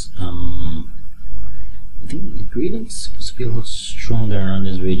let's I think the gradient's supposed to be a lot stronger around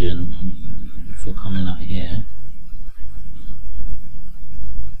this region before coming out here.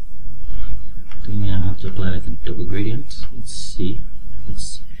 Do I have to apply like a double gradient? Let's see.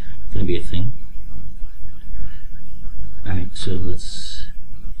 It's gonna be a thing. Alright, so let's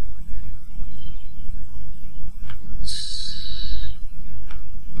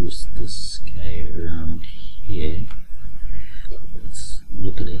boost this guy around here. Let's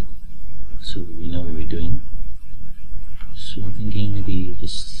look at it so we know what we're doing. So I'm thinking maybe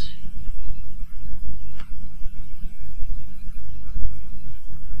just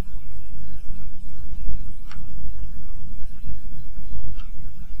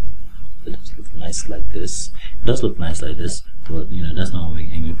it does look nice like this. It does look nice like this, but you know that's not what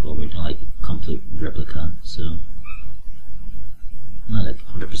we're aiming for. We're doing like a complete replica, so not like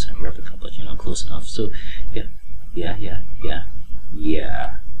 100% replica, but you know close enough. So yeah.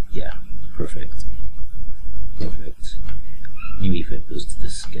 Perfect. Maybe if I boost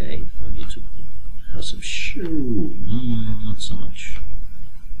this guy, maybe to have some show. Not so much.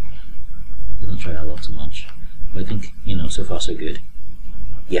 Doesn't try a lot too much. But I think, you know, so far so good.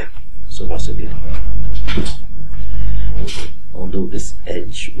 Yeah, so far so good. Although this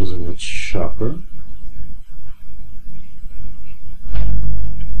edge was a little sharper.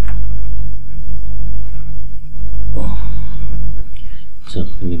 So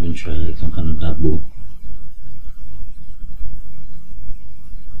let me even try like some kind of dark blue.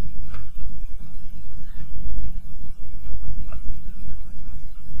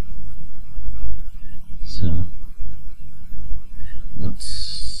 So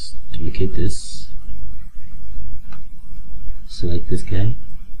let's duplicate this. Select this guy.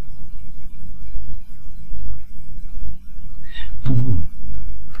 Oh no,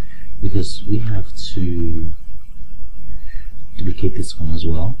 because we have to duplicate this one as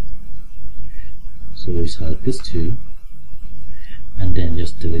well. So we select this two, and then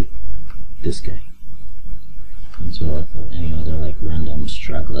just delete this guy, as well as any other like random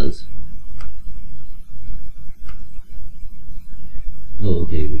stragglers. Oh,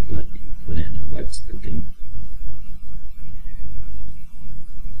 okay, we got it and wiped the thing.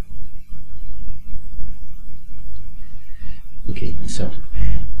 Okay, so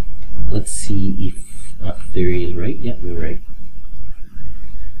let's see if our theory is right. Yeah, we're right.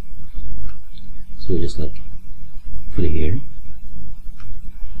 So just like put it here.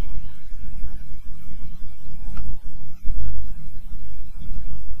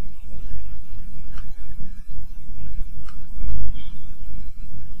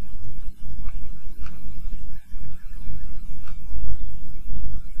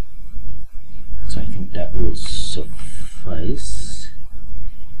 So I think that will suffice.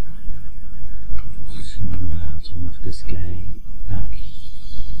 So now to move this guy back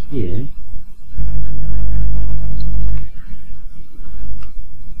here.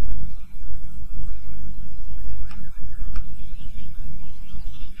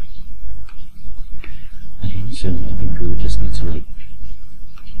 Okay, so I think we'll just need to like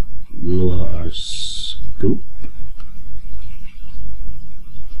lower our scope.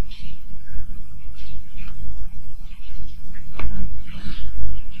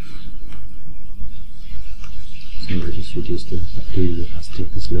 So we'll just reduce the opacity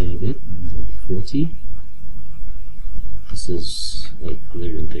of this layer a bit, and go to 40. This is like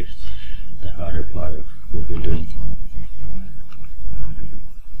literally the harder part of what we're doing.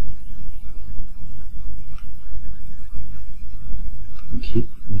 Okay,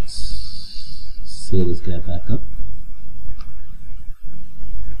 let's seal this guy back up.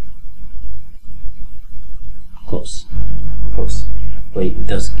 Close. But it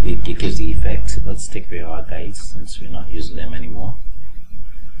gives the effect. Let's take away our guides since we're not using them anymore.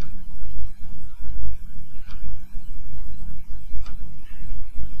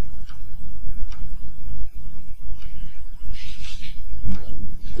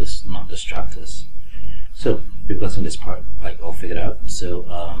 This not distract us. So we've gotten this part like all figured out. So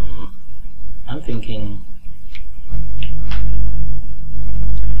I'm thinking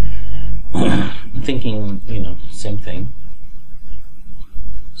you know, same thing.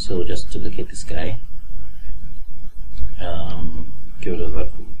 So just duplicate this guy. Give it a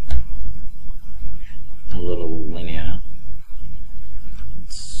little linear.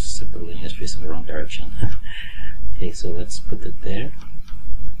 It's the linear is facing the wrong direction. Okay, so let's put it there.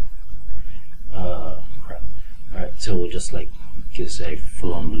 Crap. Alright, so we'll just like give this a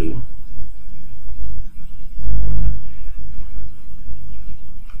full-on blue.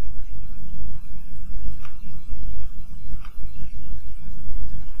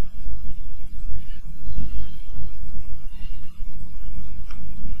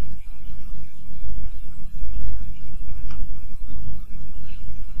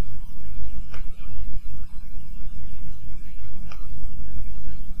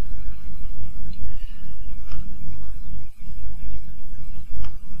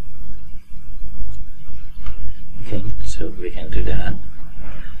 Okay, so we can do that.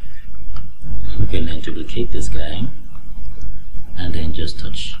 We can then duplicate this guy and then just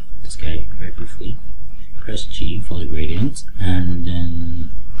touch this guy very briefly. Press G for the gradient and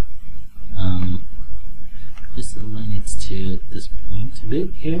then just align it to this point a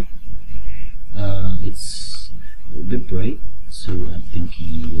bit here. It's a bit bright, so I'm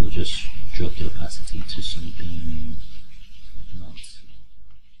thinking we'll just drop the opacity to something not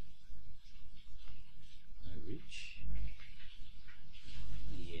rich.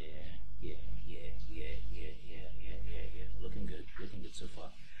 Yeah. Looking good so far.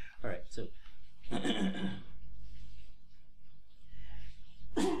 Alright, so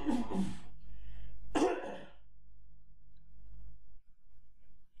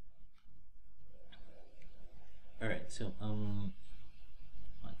alright, so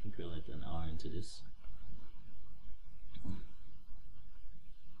I think we're like an hour into this.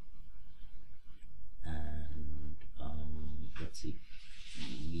 And let's see,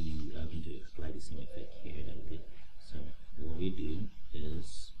 we are going to apply the same effect here that we did. So what we do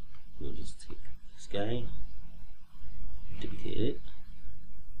is we'll just take this guy, duplicate it,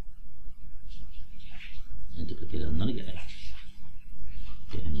 and duplicate another guy.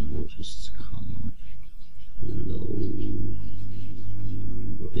 Then we'll just come below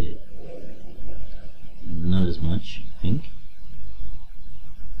a bit, not as much, I think.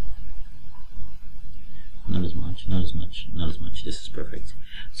 Not as much. This is perfect.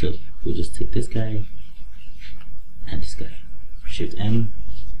 So we'll just take this guy and this guy. Shift M,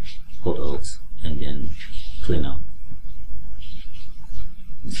 hold Alt, and then clean up.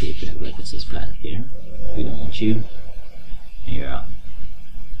 Let's see if we have like this is flat here. We don't want you. you're out.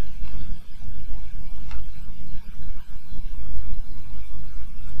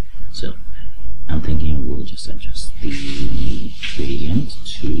 So I'm thinking we'll just adjust the gradient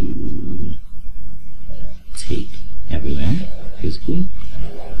to take everywhere, basically.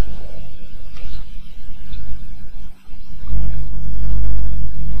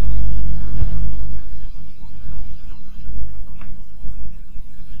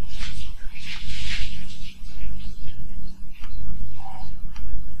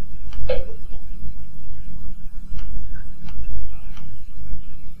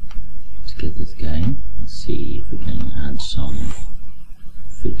 Get this guy and see if we can add some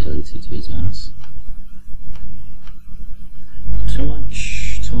fidelity to his eyes. Too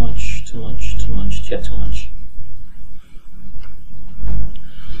much, too much, too much, too much, yeah, too much.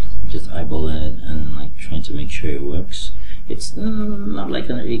 Just eyeballing it and like trying to make sure it works. It's not like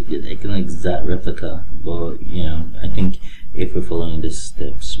an exact replica, but you know, I think if we're following the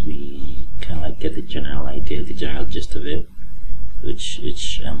steps, we kind of like get the general idea, the general gist of it.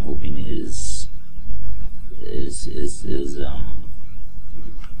 Which I'm hoping is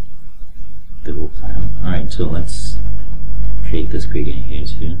the whole plan. Alright, so let's create this gradient here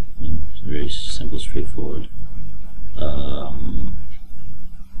too. It's very simple, straightforward.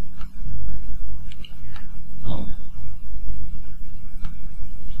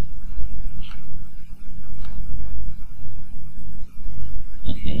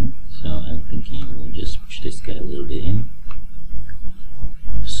 Okay, so I'm thinking we'll just push this guy a little bit in.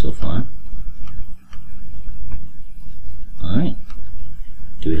 So far. Alright.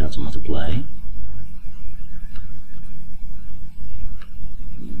 Do we have to multiply?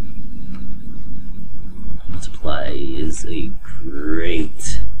 Multiply is a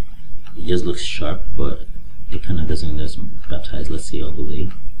great. It just looks sharp, but it kind of doesn't just baptize. Let's see overlay.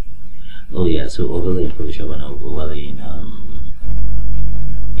 Oh yeah, so overlay in Photoshop and overlay in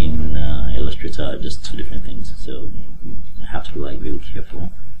Illustrator are just two different things. So you have to be like really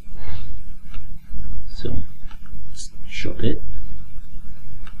careful. So let's drop it.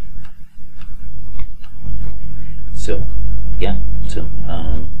 So yeah, so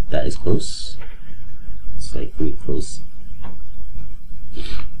that is close. It's like really close.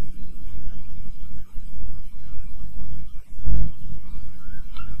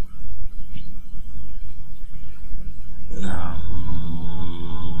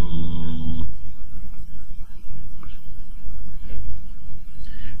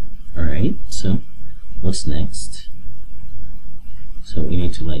 Alright, so what's next? So we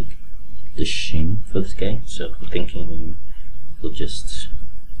need to like the sheen for this guy. So I'm thinking we'll just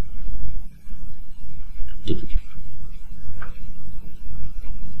duplicate.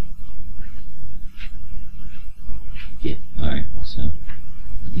 Yeah, alright, so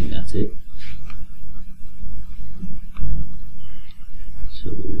I think that's it. So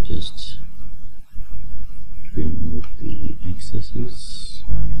we'll just remove the excesses.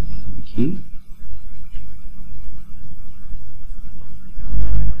 Thank you.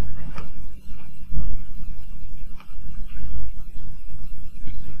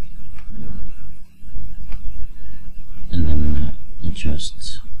 And then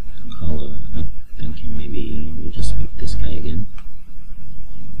adjust color. I'm thinking maybe we'll just make this guy again.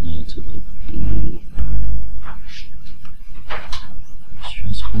 I to like the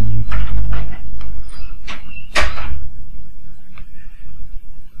stressful.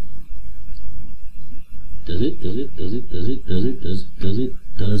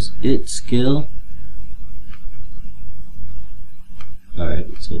 Does it scale? Alright,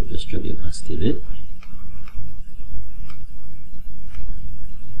 so just drop the opacity a bit.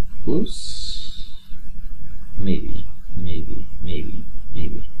 Close. Maybe.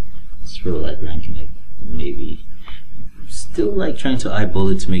 It's really like ranking it. Maybe. Still like trying to eyeball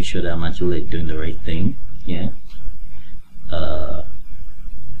it to make sure that I'm actually like doing the right thing. Yeah.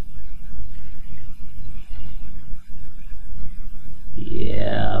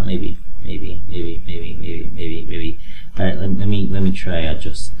 Yeah, maybe. Alright, let me try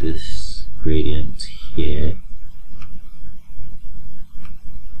adjust this gradient here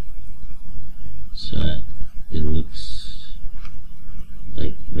so that it looks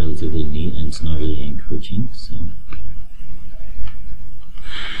like relatively neat and it's not really encroaching. So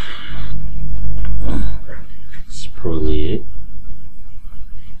that's probably it.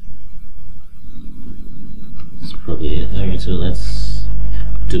 Alright, so let's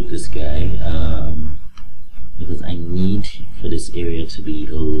dupe this guy because I need for this area to be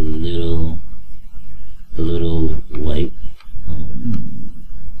a little white.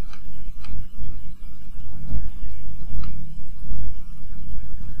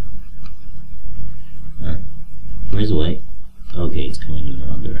 Alright, where's the white? coming in the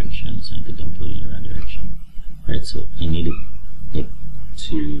wrong direction, so I think I'm putting it in the wrong direction. Alright, so I need it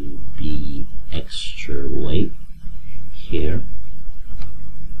to be extra white here,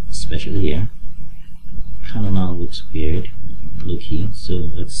 especially here. Kind of now looks weird, low-key, so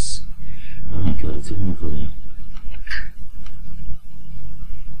let's, oh my god, it's even over there.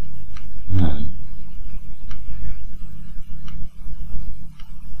 Man.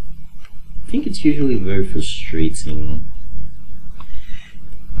 I think it's usually very frustrating.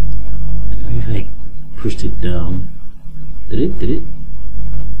 I don't know if I pushed it down. Did it?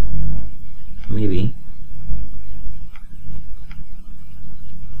 Maybe.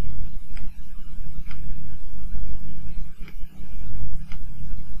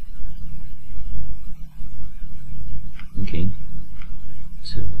 Okay.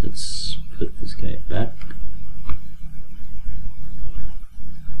 So let's put this guy back.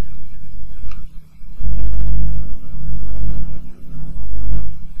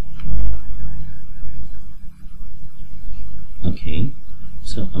 Okay,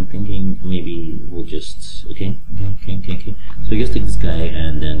 so I'm thinking maybe we'll just okay. So just take this guy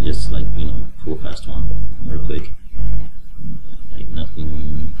and then just like, you know, pull a fast one real quick. Like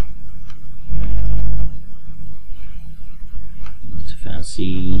nothing too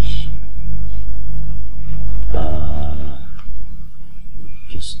fancy.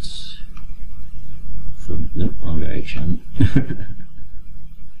 Just from the wrong direction.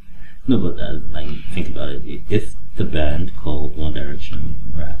 No, but like think about it. If the band called One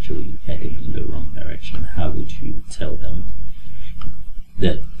Direction were actually heading in the wrong direction, how would you tell them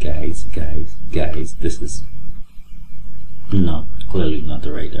that guys, this is clearly not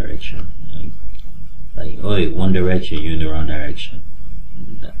the right direction? Like, oh, One Direction, you're in the wrong direction.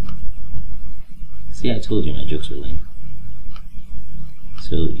 See, I told you my jokes were lame.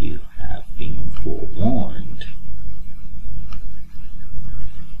 So you have been forewarned.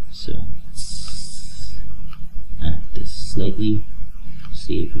 So let's add this slightly,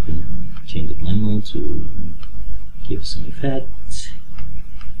 see if we can change the blend mode to give some effect.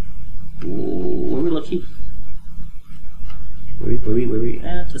 Were we lucky? Were we?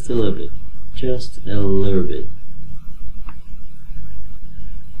 Just a little bit. Just a little bit.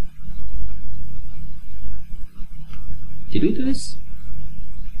 Did we do this?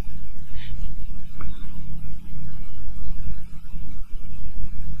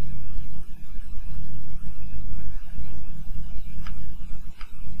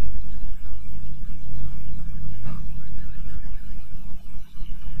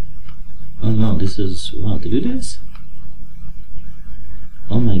 Oh no, this is, wow, did we do this?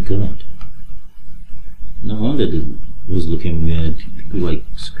 Oh my god. No wonder it was looking weird. We like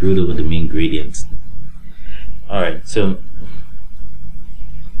screwed over the main gradients. Alright, so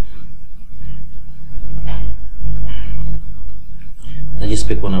I just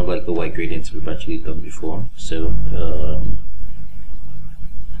pick one of like the white gradients we've actually done before. So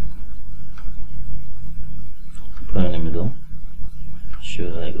put in the middle. Show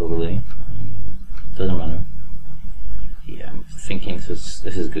like overlay. Doesn't matter. Yeah, I'm thinking this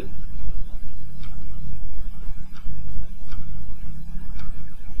is good.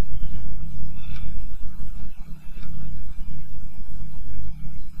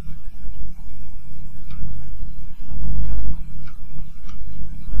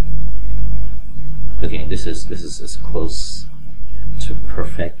 Okay, this is as close to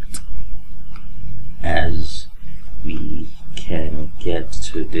perfect as we can get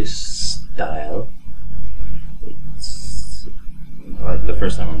to this style. It's like the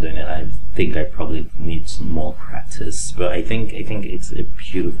first time I'm doing it, I think I probably need some more practice, but I think it's a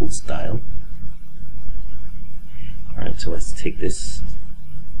beautiful style. Alright, so let's take this.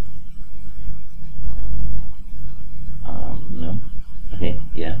 No. Okay,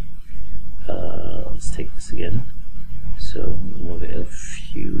 yeah. Let's take this again. So move it a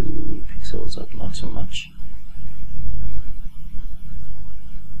few pixels up, not so much.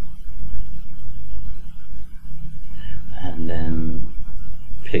 And then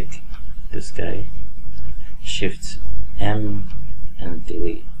pick this guy, Shift M, and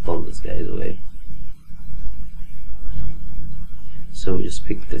delete all these guys away. So we just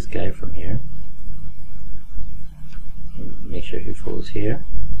pick this guy from here, and make sure he falls here.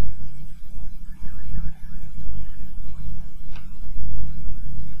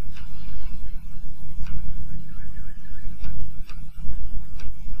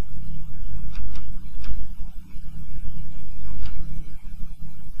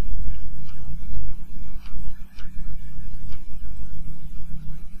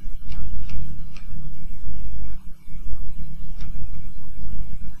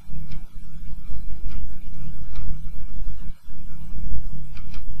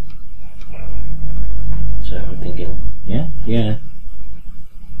 Yeah.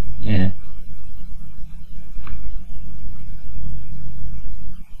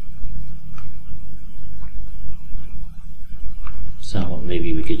 So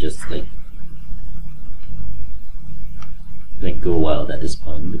maybe we could just like go wild at this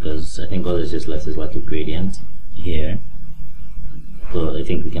point, because I think all that's just left is like a gradient here. But I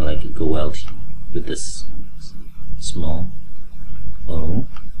think we can like go wild with this small O.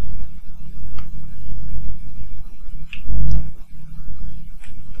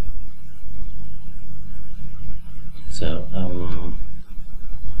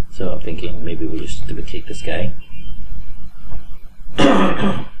 So I'm thinking maybe we just duplicate this guy.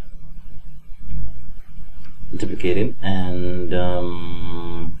 Duplicate him and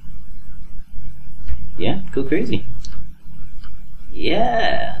yeah, go crazy.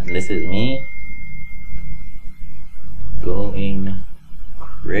 Yeah, this is me going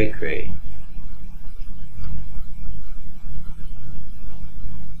cray.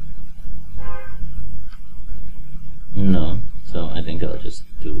 No, so I think I'll just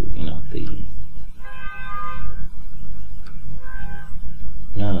do, you know,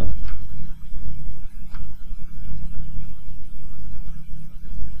 no.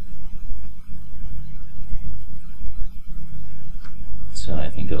 So I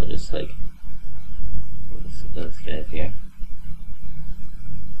think I'll just like those guys here.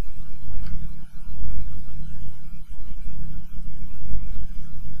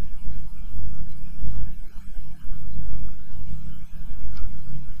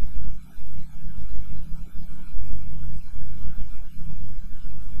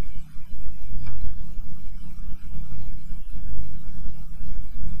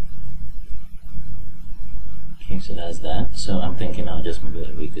 Okay, so that's that. So I'm thinking I'll just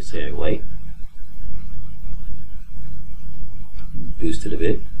maybe we could say white. Boost it a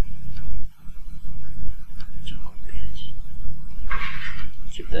bit.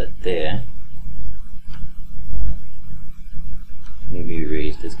 Keep that there. Maybe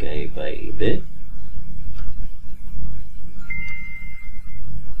raise this guy by a bit.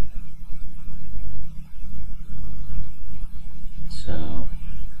 So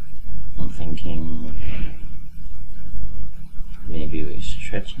I'm thinking maybe we're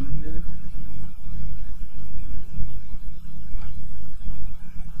stretching it.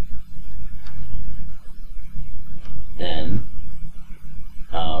 Then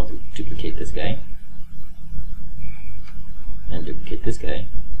I'll duplicate this guy and duplicate this guy.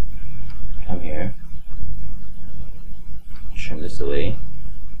 Come here, trim this away,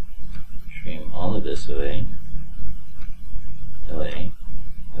 trim all of this away, away.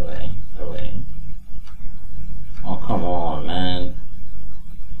 Oh, come on, man.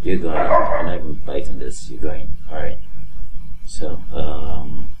 You're going. I'm not even biting this. You're going. Alright. So,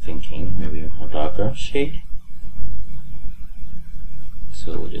 thinking maybe a darker shade.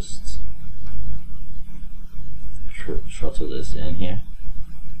 So we'll just throttle this in here.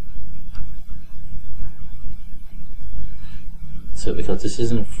 So because this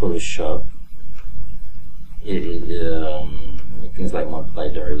isn't Photoshop, things like multiply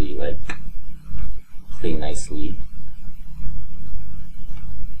don't really like play nicely.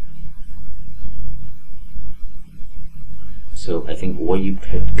 So I think what you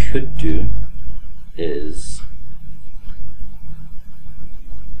could do is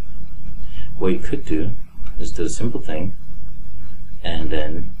do a simple thing and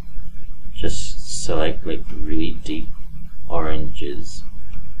then just select like really deep oranges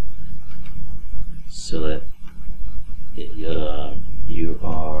so that you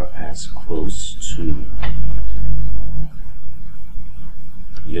are as close to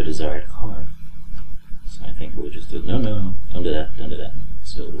your desired color. So I think we'll just do no, don't do that.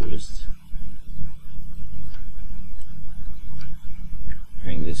 So we'll just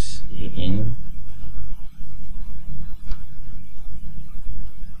bring this in.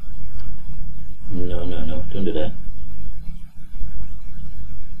 No, don't do that.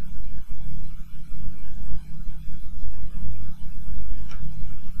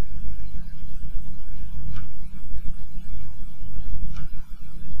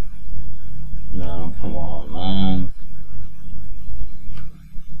 No, come on, man.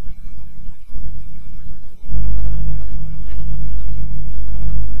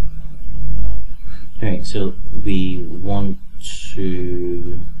 Alright, so we want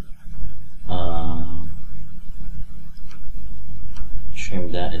to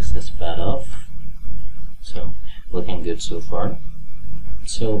trim that excess fat off. So, looking good so far.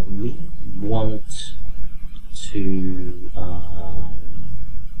 So, we want to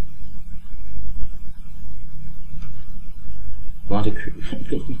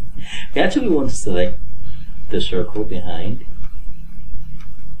we actually want to select the circle behind.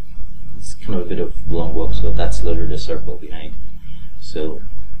 It's kind of a bit of long work, so that's literally the circle behind. So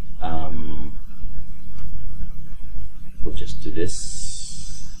we'll just do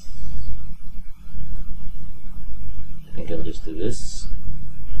this. I think I'll just do this.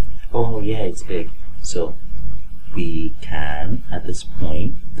 Oh yeah, it's big. So we can, at this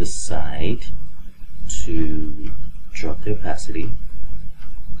point, decide to drop the opacity,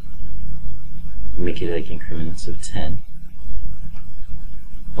 make it like increments of 10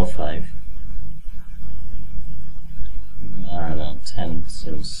 or 5. I don't know, 10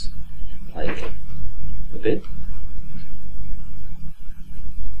 seems like a bit.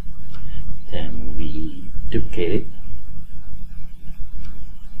 Then we duplicate it.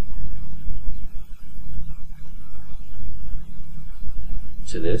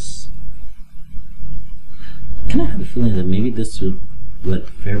 To this. Kind of have a feeling that maybe this would like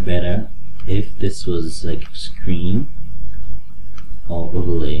fare better if this was like screen or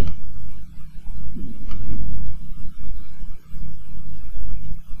overlay.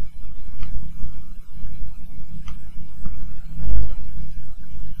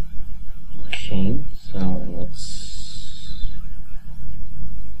 Okay, so let's.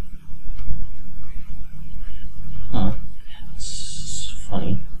 It's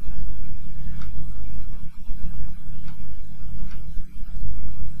funny.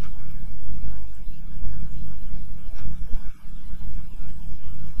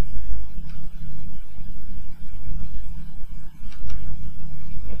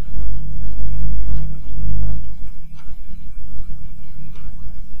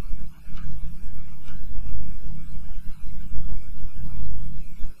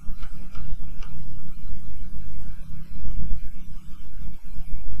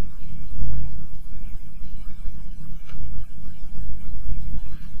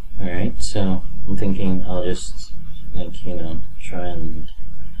 Alright, so I'm thinking I'll just, like, you know, try and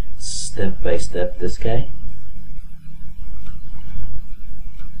step by step this guy.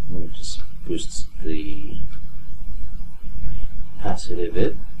 And just boost the opacity a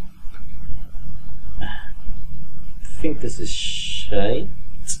bit. I think this is shite.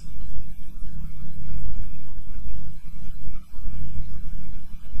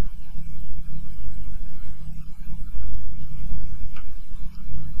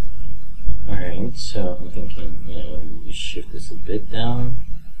 Alright, so I'm thinking, you know, we shift this a bit down.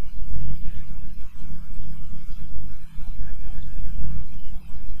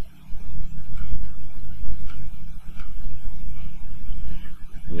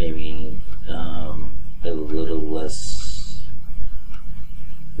 Maybe a little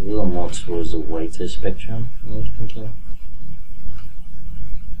more towards the whiter spectrum, I'm thinking.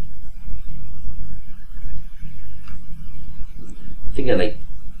 I think I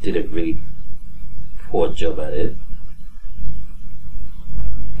did a really poor job at it.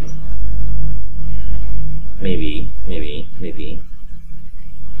 Maybe.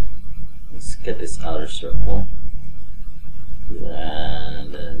 Let's get this outer circle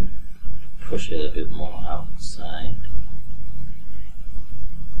and then push it a bit more outside.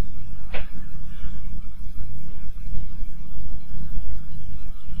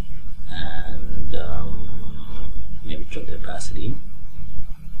 And maybe drop the opacity.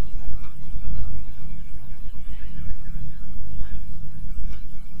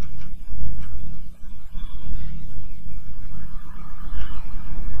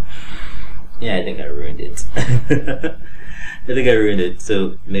 Yeah, I think I ruined it. I think I ruined it.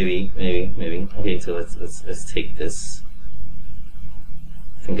 So maybe. Okay, so let's take this.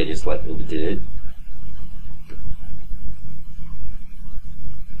 I think I just overdid it.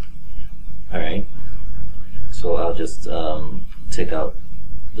 All right. So I'll just take out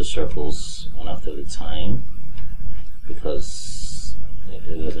the circles one after a time because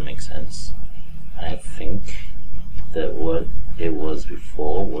it doesn't make sense. I think that what it was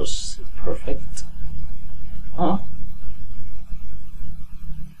before was perfect. Huh?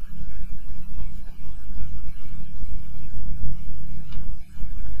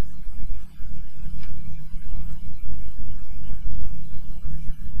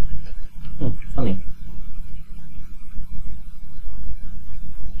 Funny.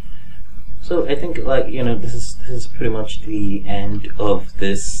 So I think, this is pretty much the end of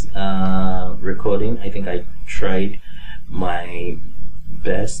this recording. I think I tried my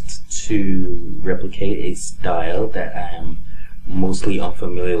best to replicate a style that I am mostly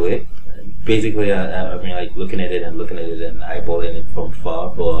unfamiliar with. Basically, I mean, looking at it and eyeballing it from far,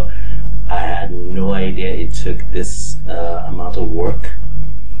 but I had no idea it took this amount of work.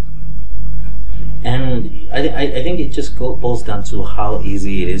 And I think it just boils down to how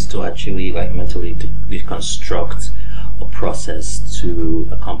easy it is to actually like mentally deconstruct a process to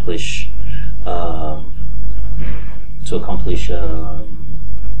accomplish a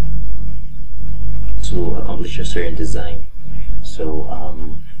certain design.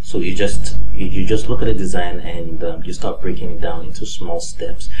 So you just look at a design and you start breaking it down into small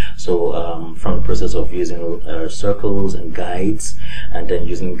steps. So from the process of using circles and guides, and then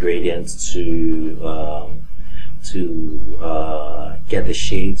using gradients to get the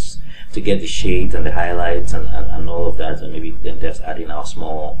shades, and the highlights and all of that, and maybe then just adding our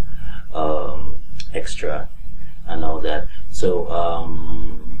small extra and all that. So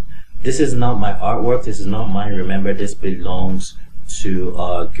this is not my artwork, this is not mine. Remember, this belongs to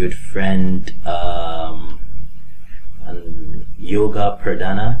our good friend Yoga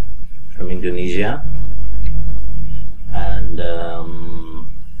Perdana from Indonesia, and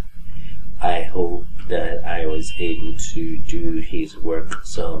I hope that I was able to do his work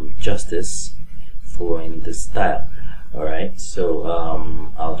some justice following this style. Alright, so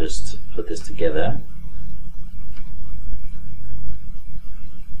I'll just put this together.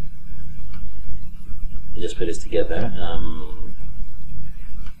 Just put this together.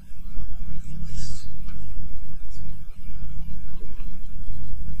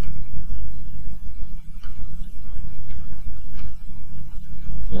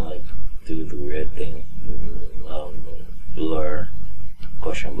 Like do the weird thing, blur,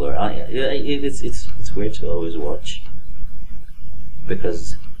 caution blur. It's weird to always watch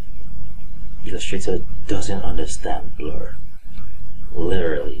because Illustrator doesn't understand blur.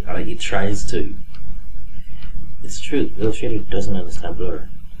 Literally, it tries to. It's true. Illustrator doesn't understand blur.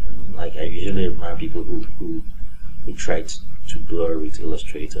 And, like, I usually admire people who try to blur with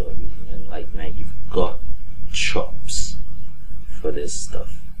Illustrator, and like, man, you've got chops for this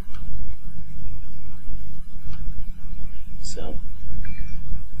stuff. So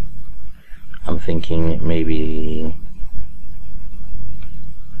I'm thinking maybe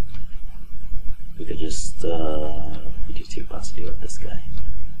we could just reduce the opacity of this guy.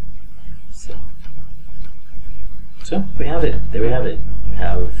 So we have it. There we have it. We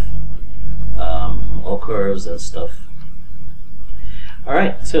have all curves and stuff. All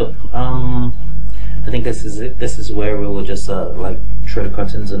right. So I think this is it. This is where we will just like throw the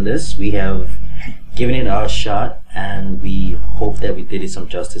curtains on this. We have given it our shot, and we hope that we did it some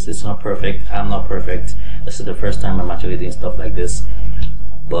justice. It's not perfect. I'm not perfect. This is the first time I'm actually doing stuff like this,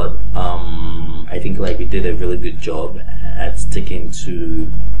 but I think like we did a really good job at sticking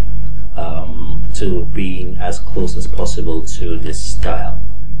to being as close as possible to this style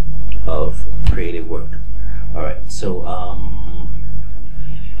of creative work. Alright, so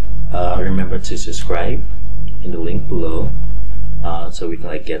remember to subscribe in the link below, so we can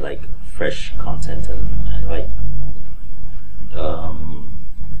like get like fresh content and like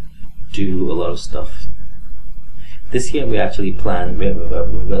do a lot of stuff. This year we actually planned, we've got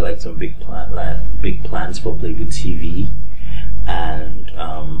like some big plans for Playgood TV, and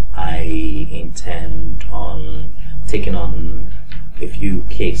I intend on taking on a few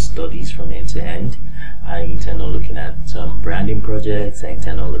case studies from end to end. I intend on looking at some branding projects. I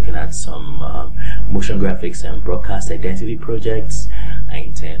intend on looking at some motion graphics and broadcast identity projects. I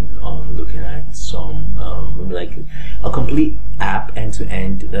intend on looking at some like a complete app end to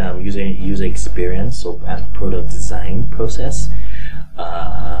end user experience and product design process.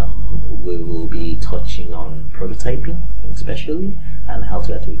 We will be touching on prototyping especially, and how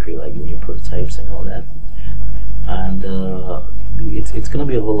to actually create like new prototypes and all that. And it's gonna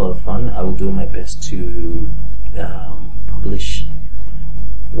be a whole lot of fun. I will do my best to publish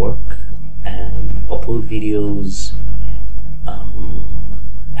work and upload videos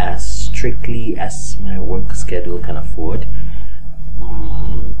as strictly as my work schedule can afford.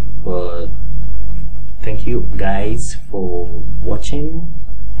 But thank you guys for watching,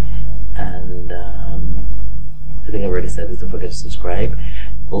 and I think I already said this. Don't forget to subscribe.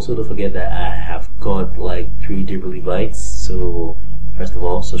 Also, don't forget that I have got like 3 Dribbble Invites. So first of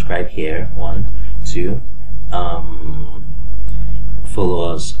all, subscribe here. 1, 2.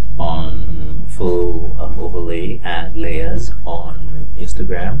 Follow us on Overlay and Layers on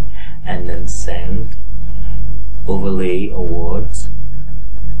Instagram, and then send Overlay awards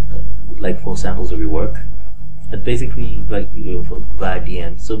like 4 samples of your work. But basically, like via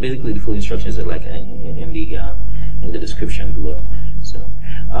DM. So basically, the full instructions are like in the description below. So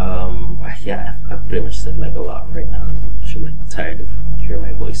yeah, I've pretty much said like a lot right now. I'm actually like tired of hearing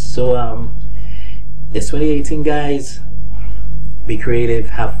my voice. So it's 2018, guys. Be creative,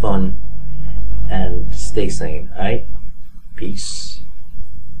 have fun, and stay sane. Alright, peace.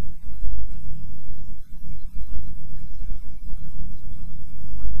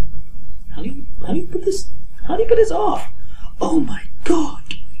 How do you put this off? Oh my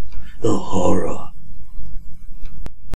god! The horror.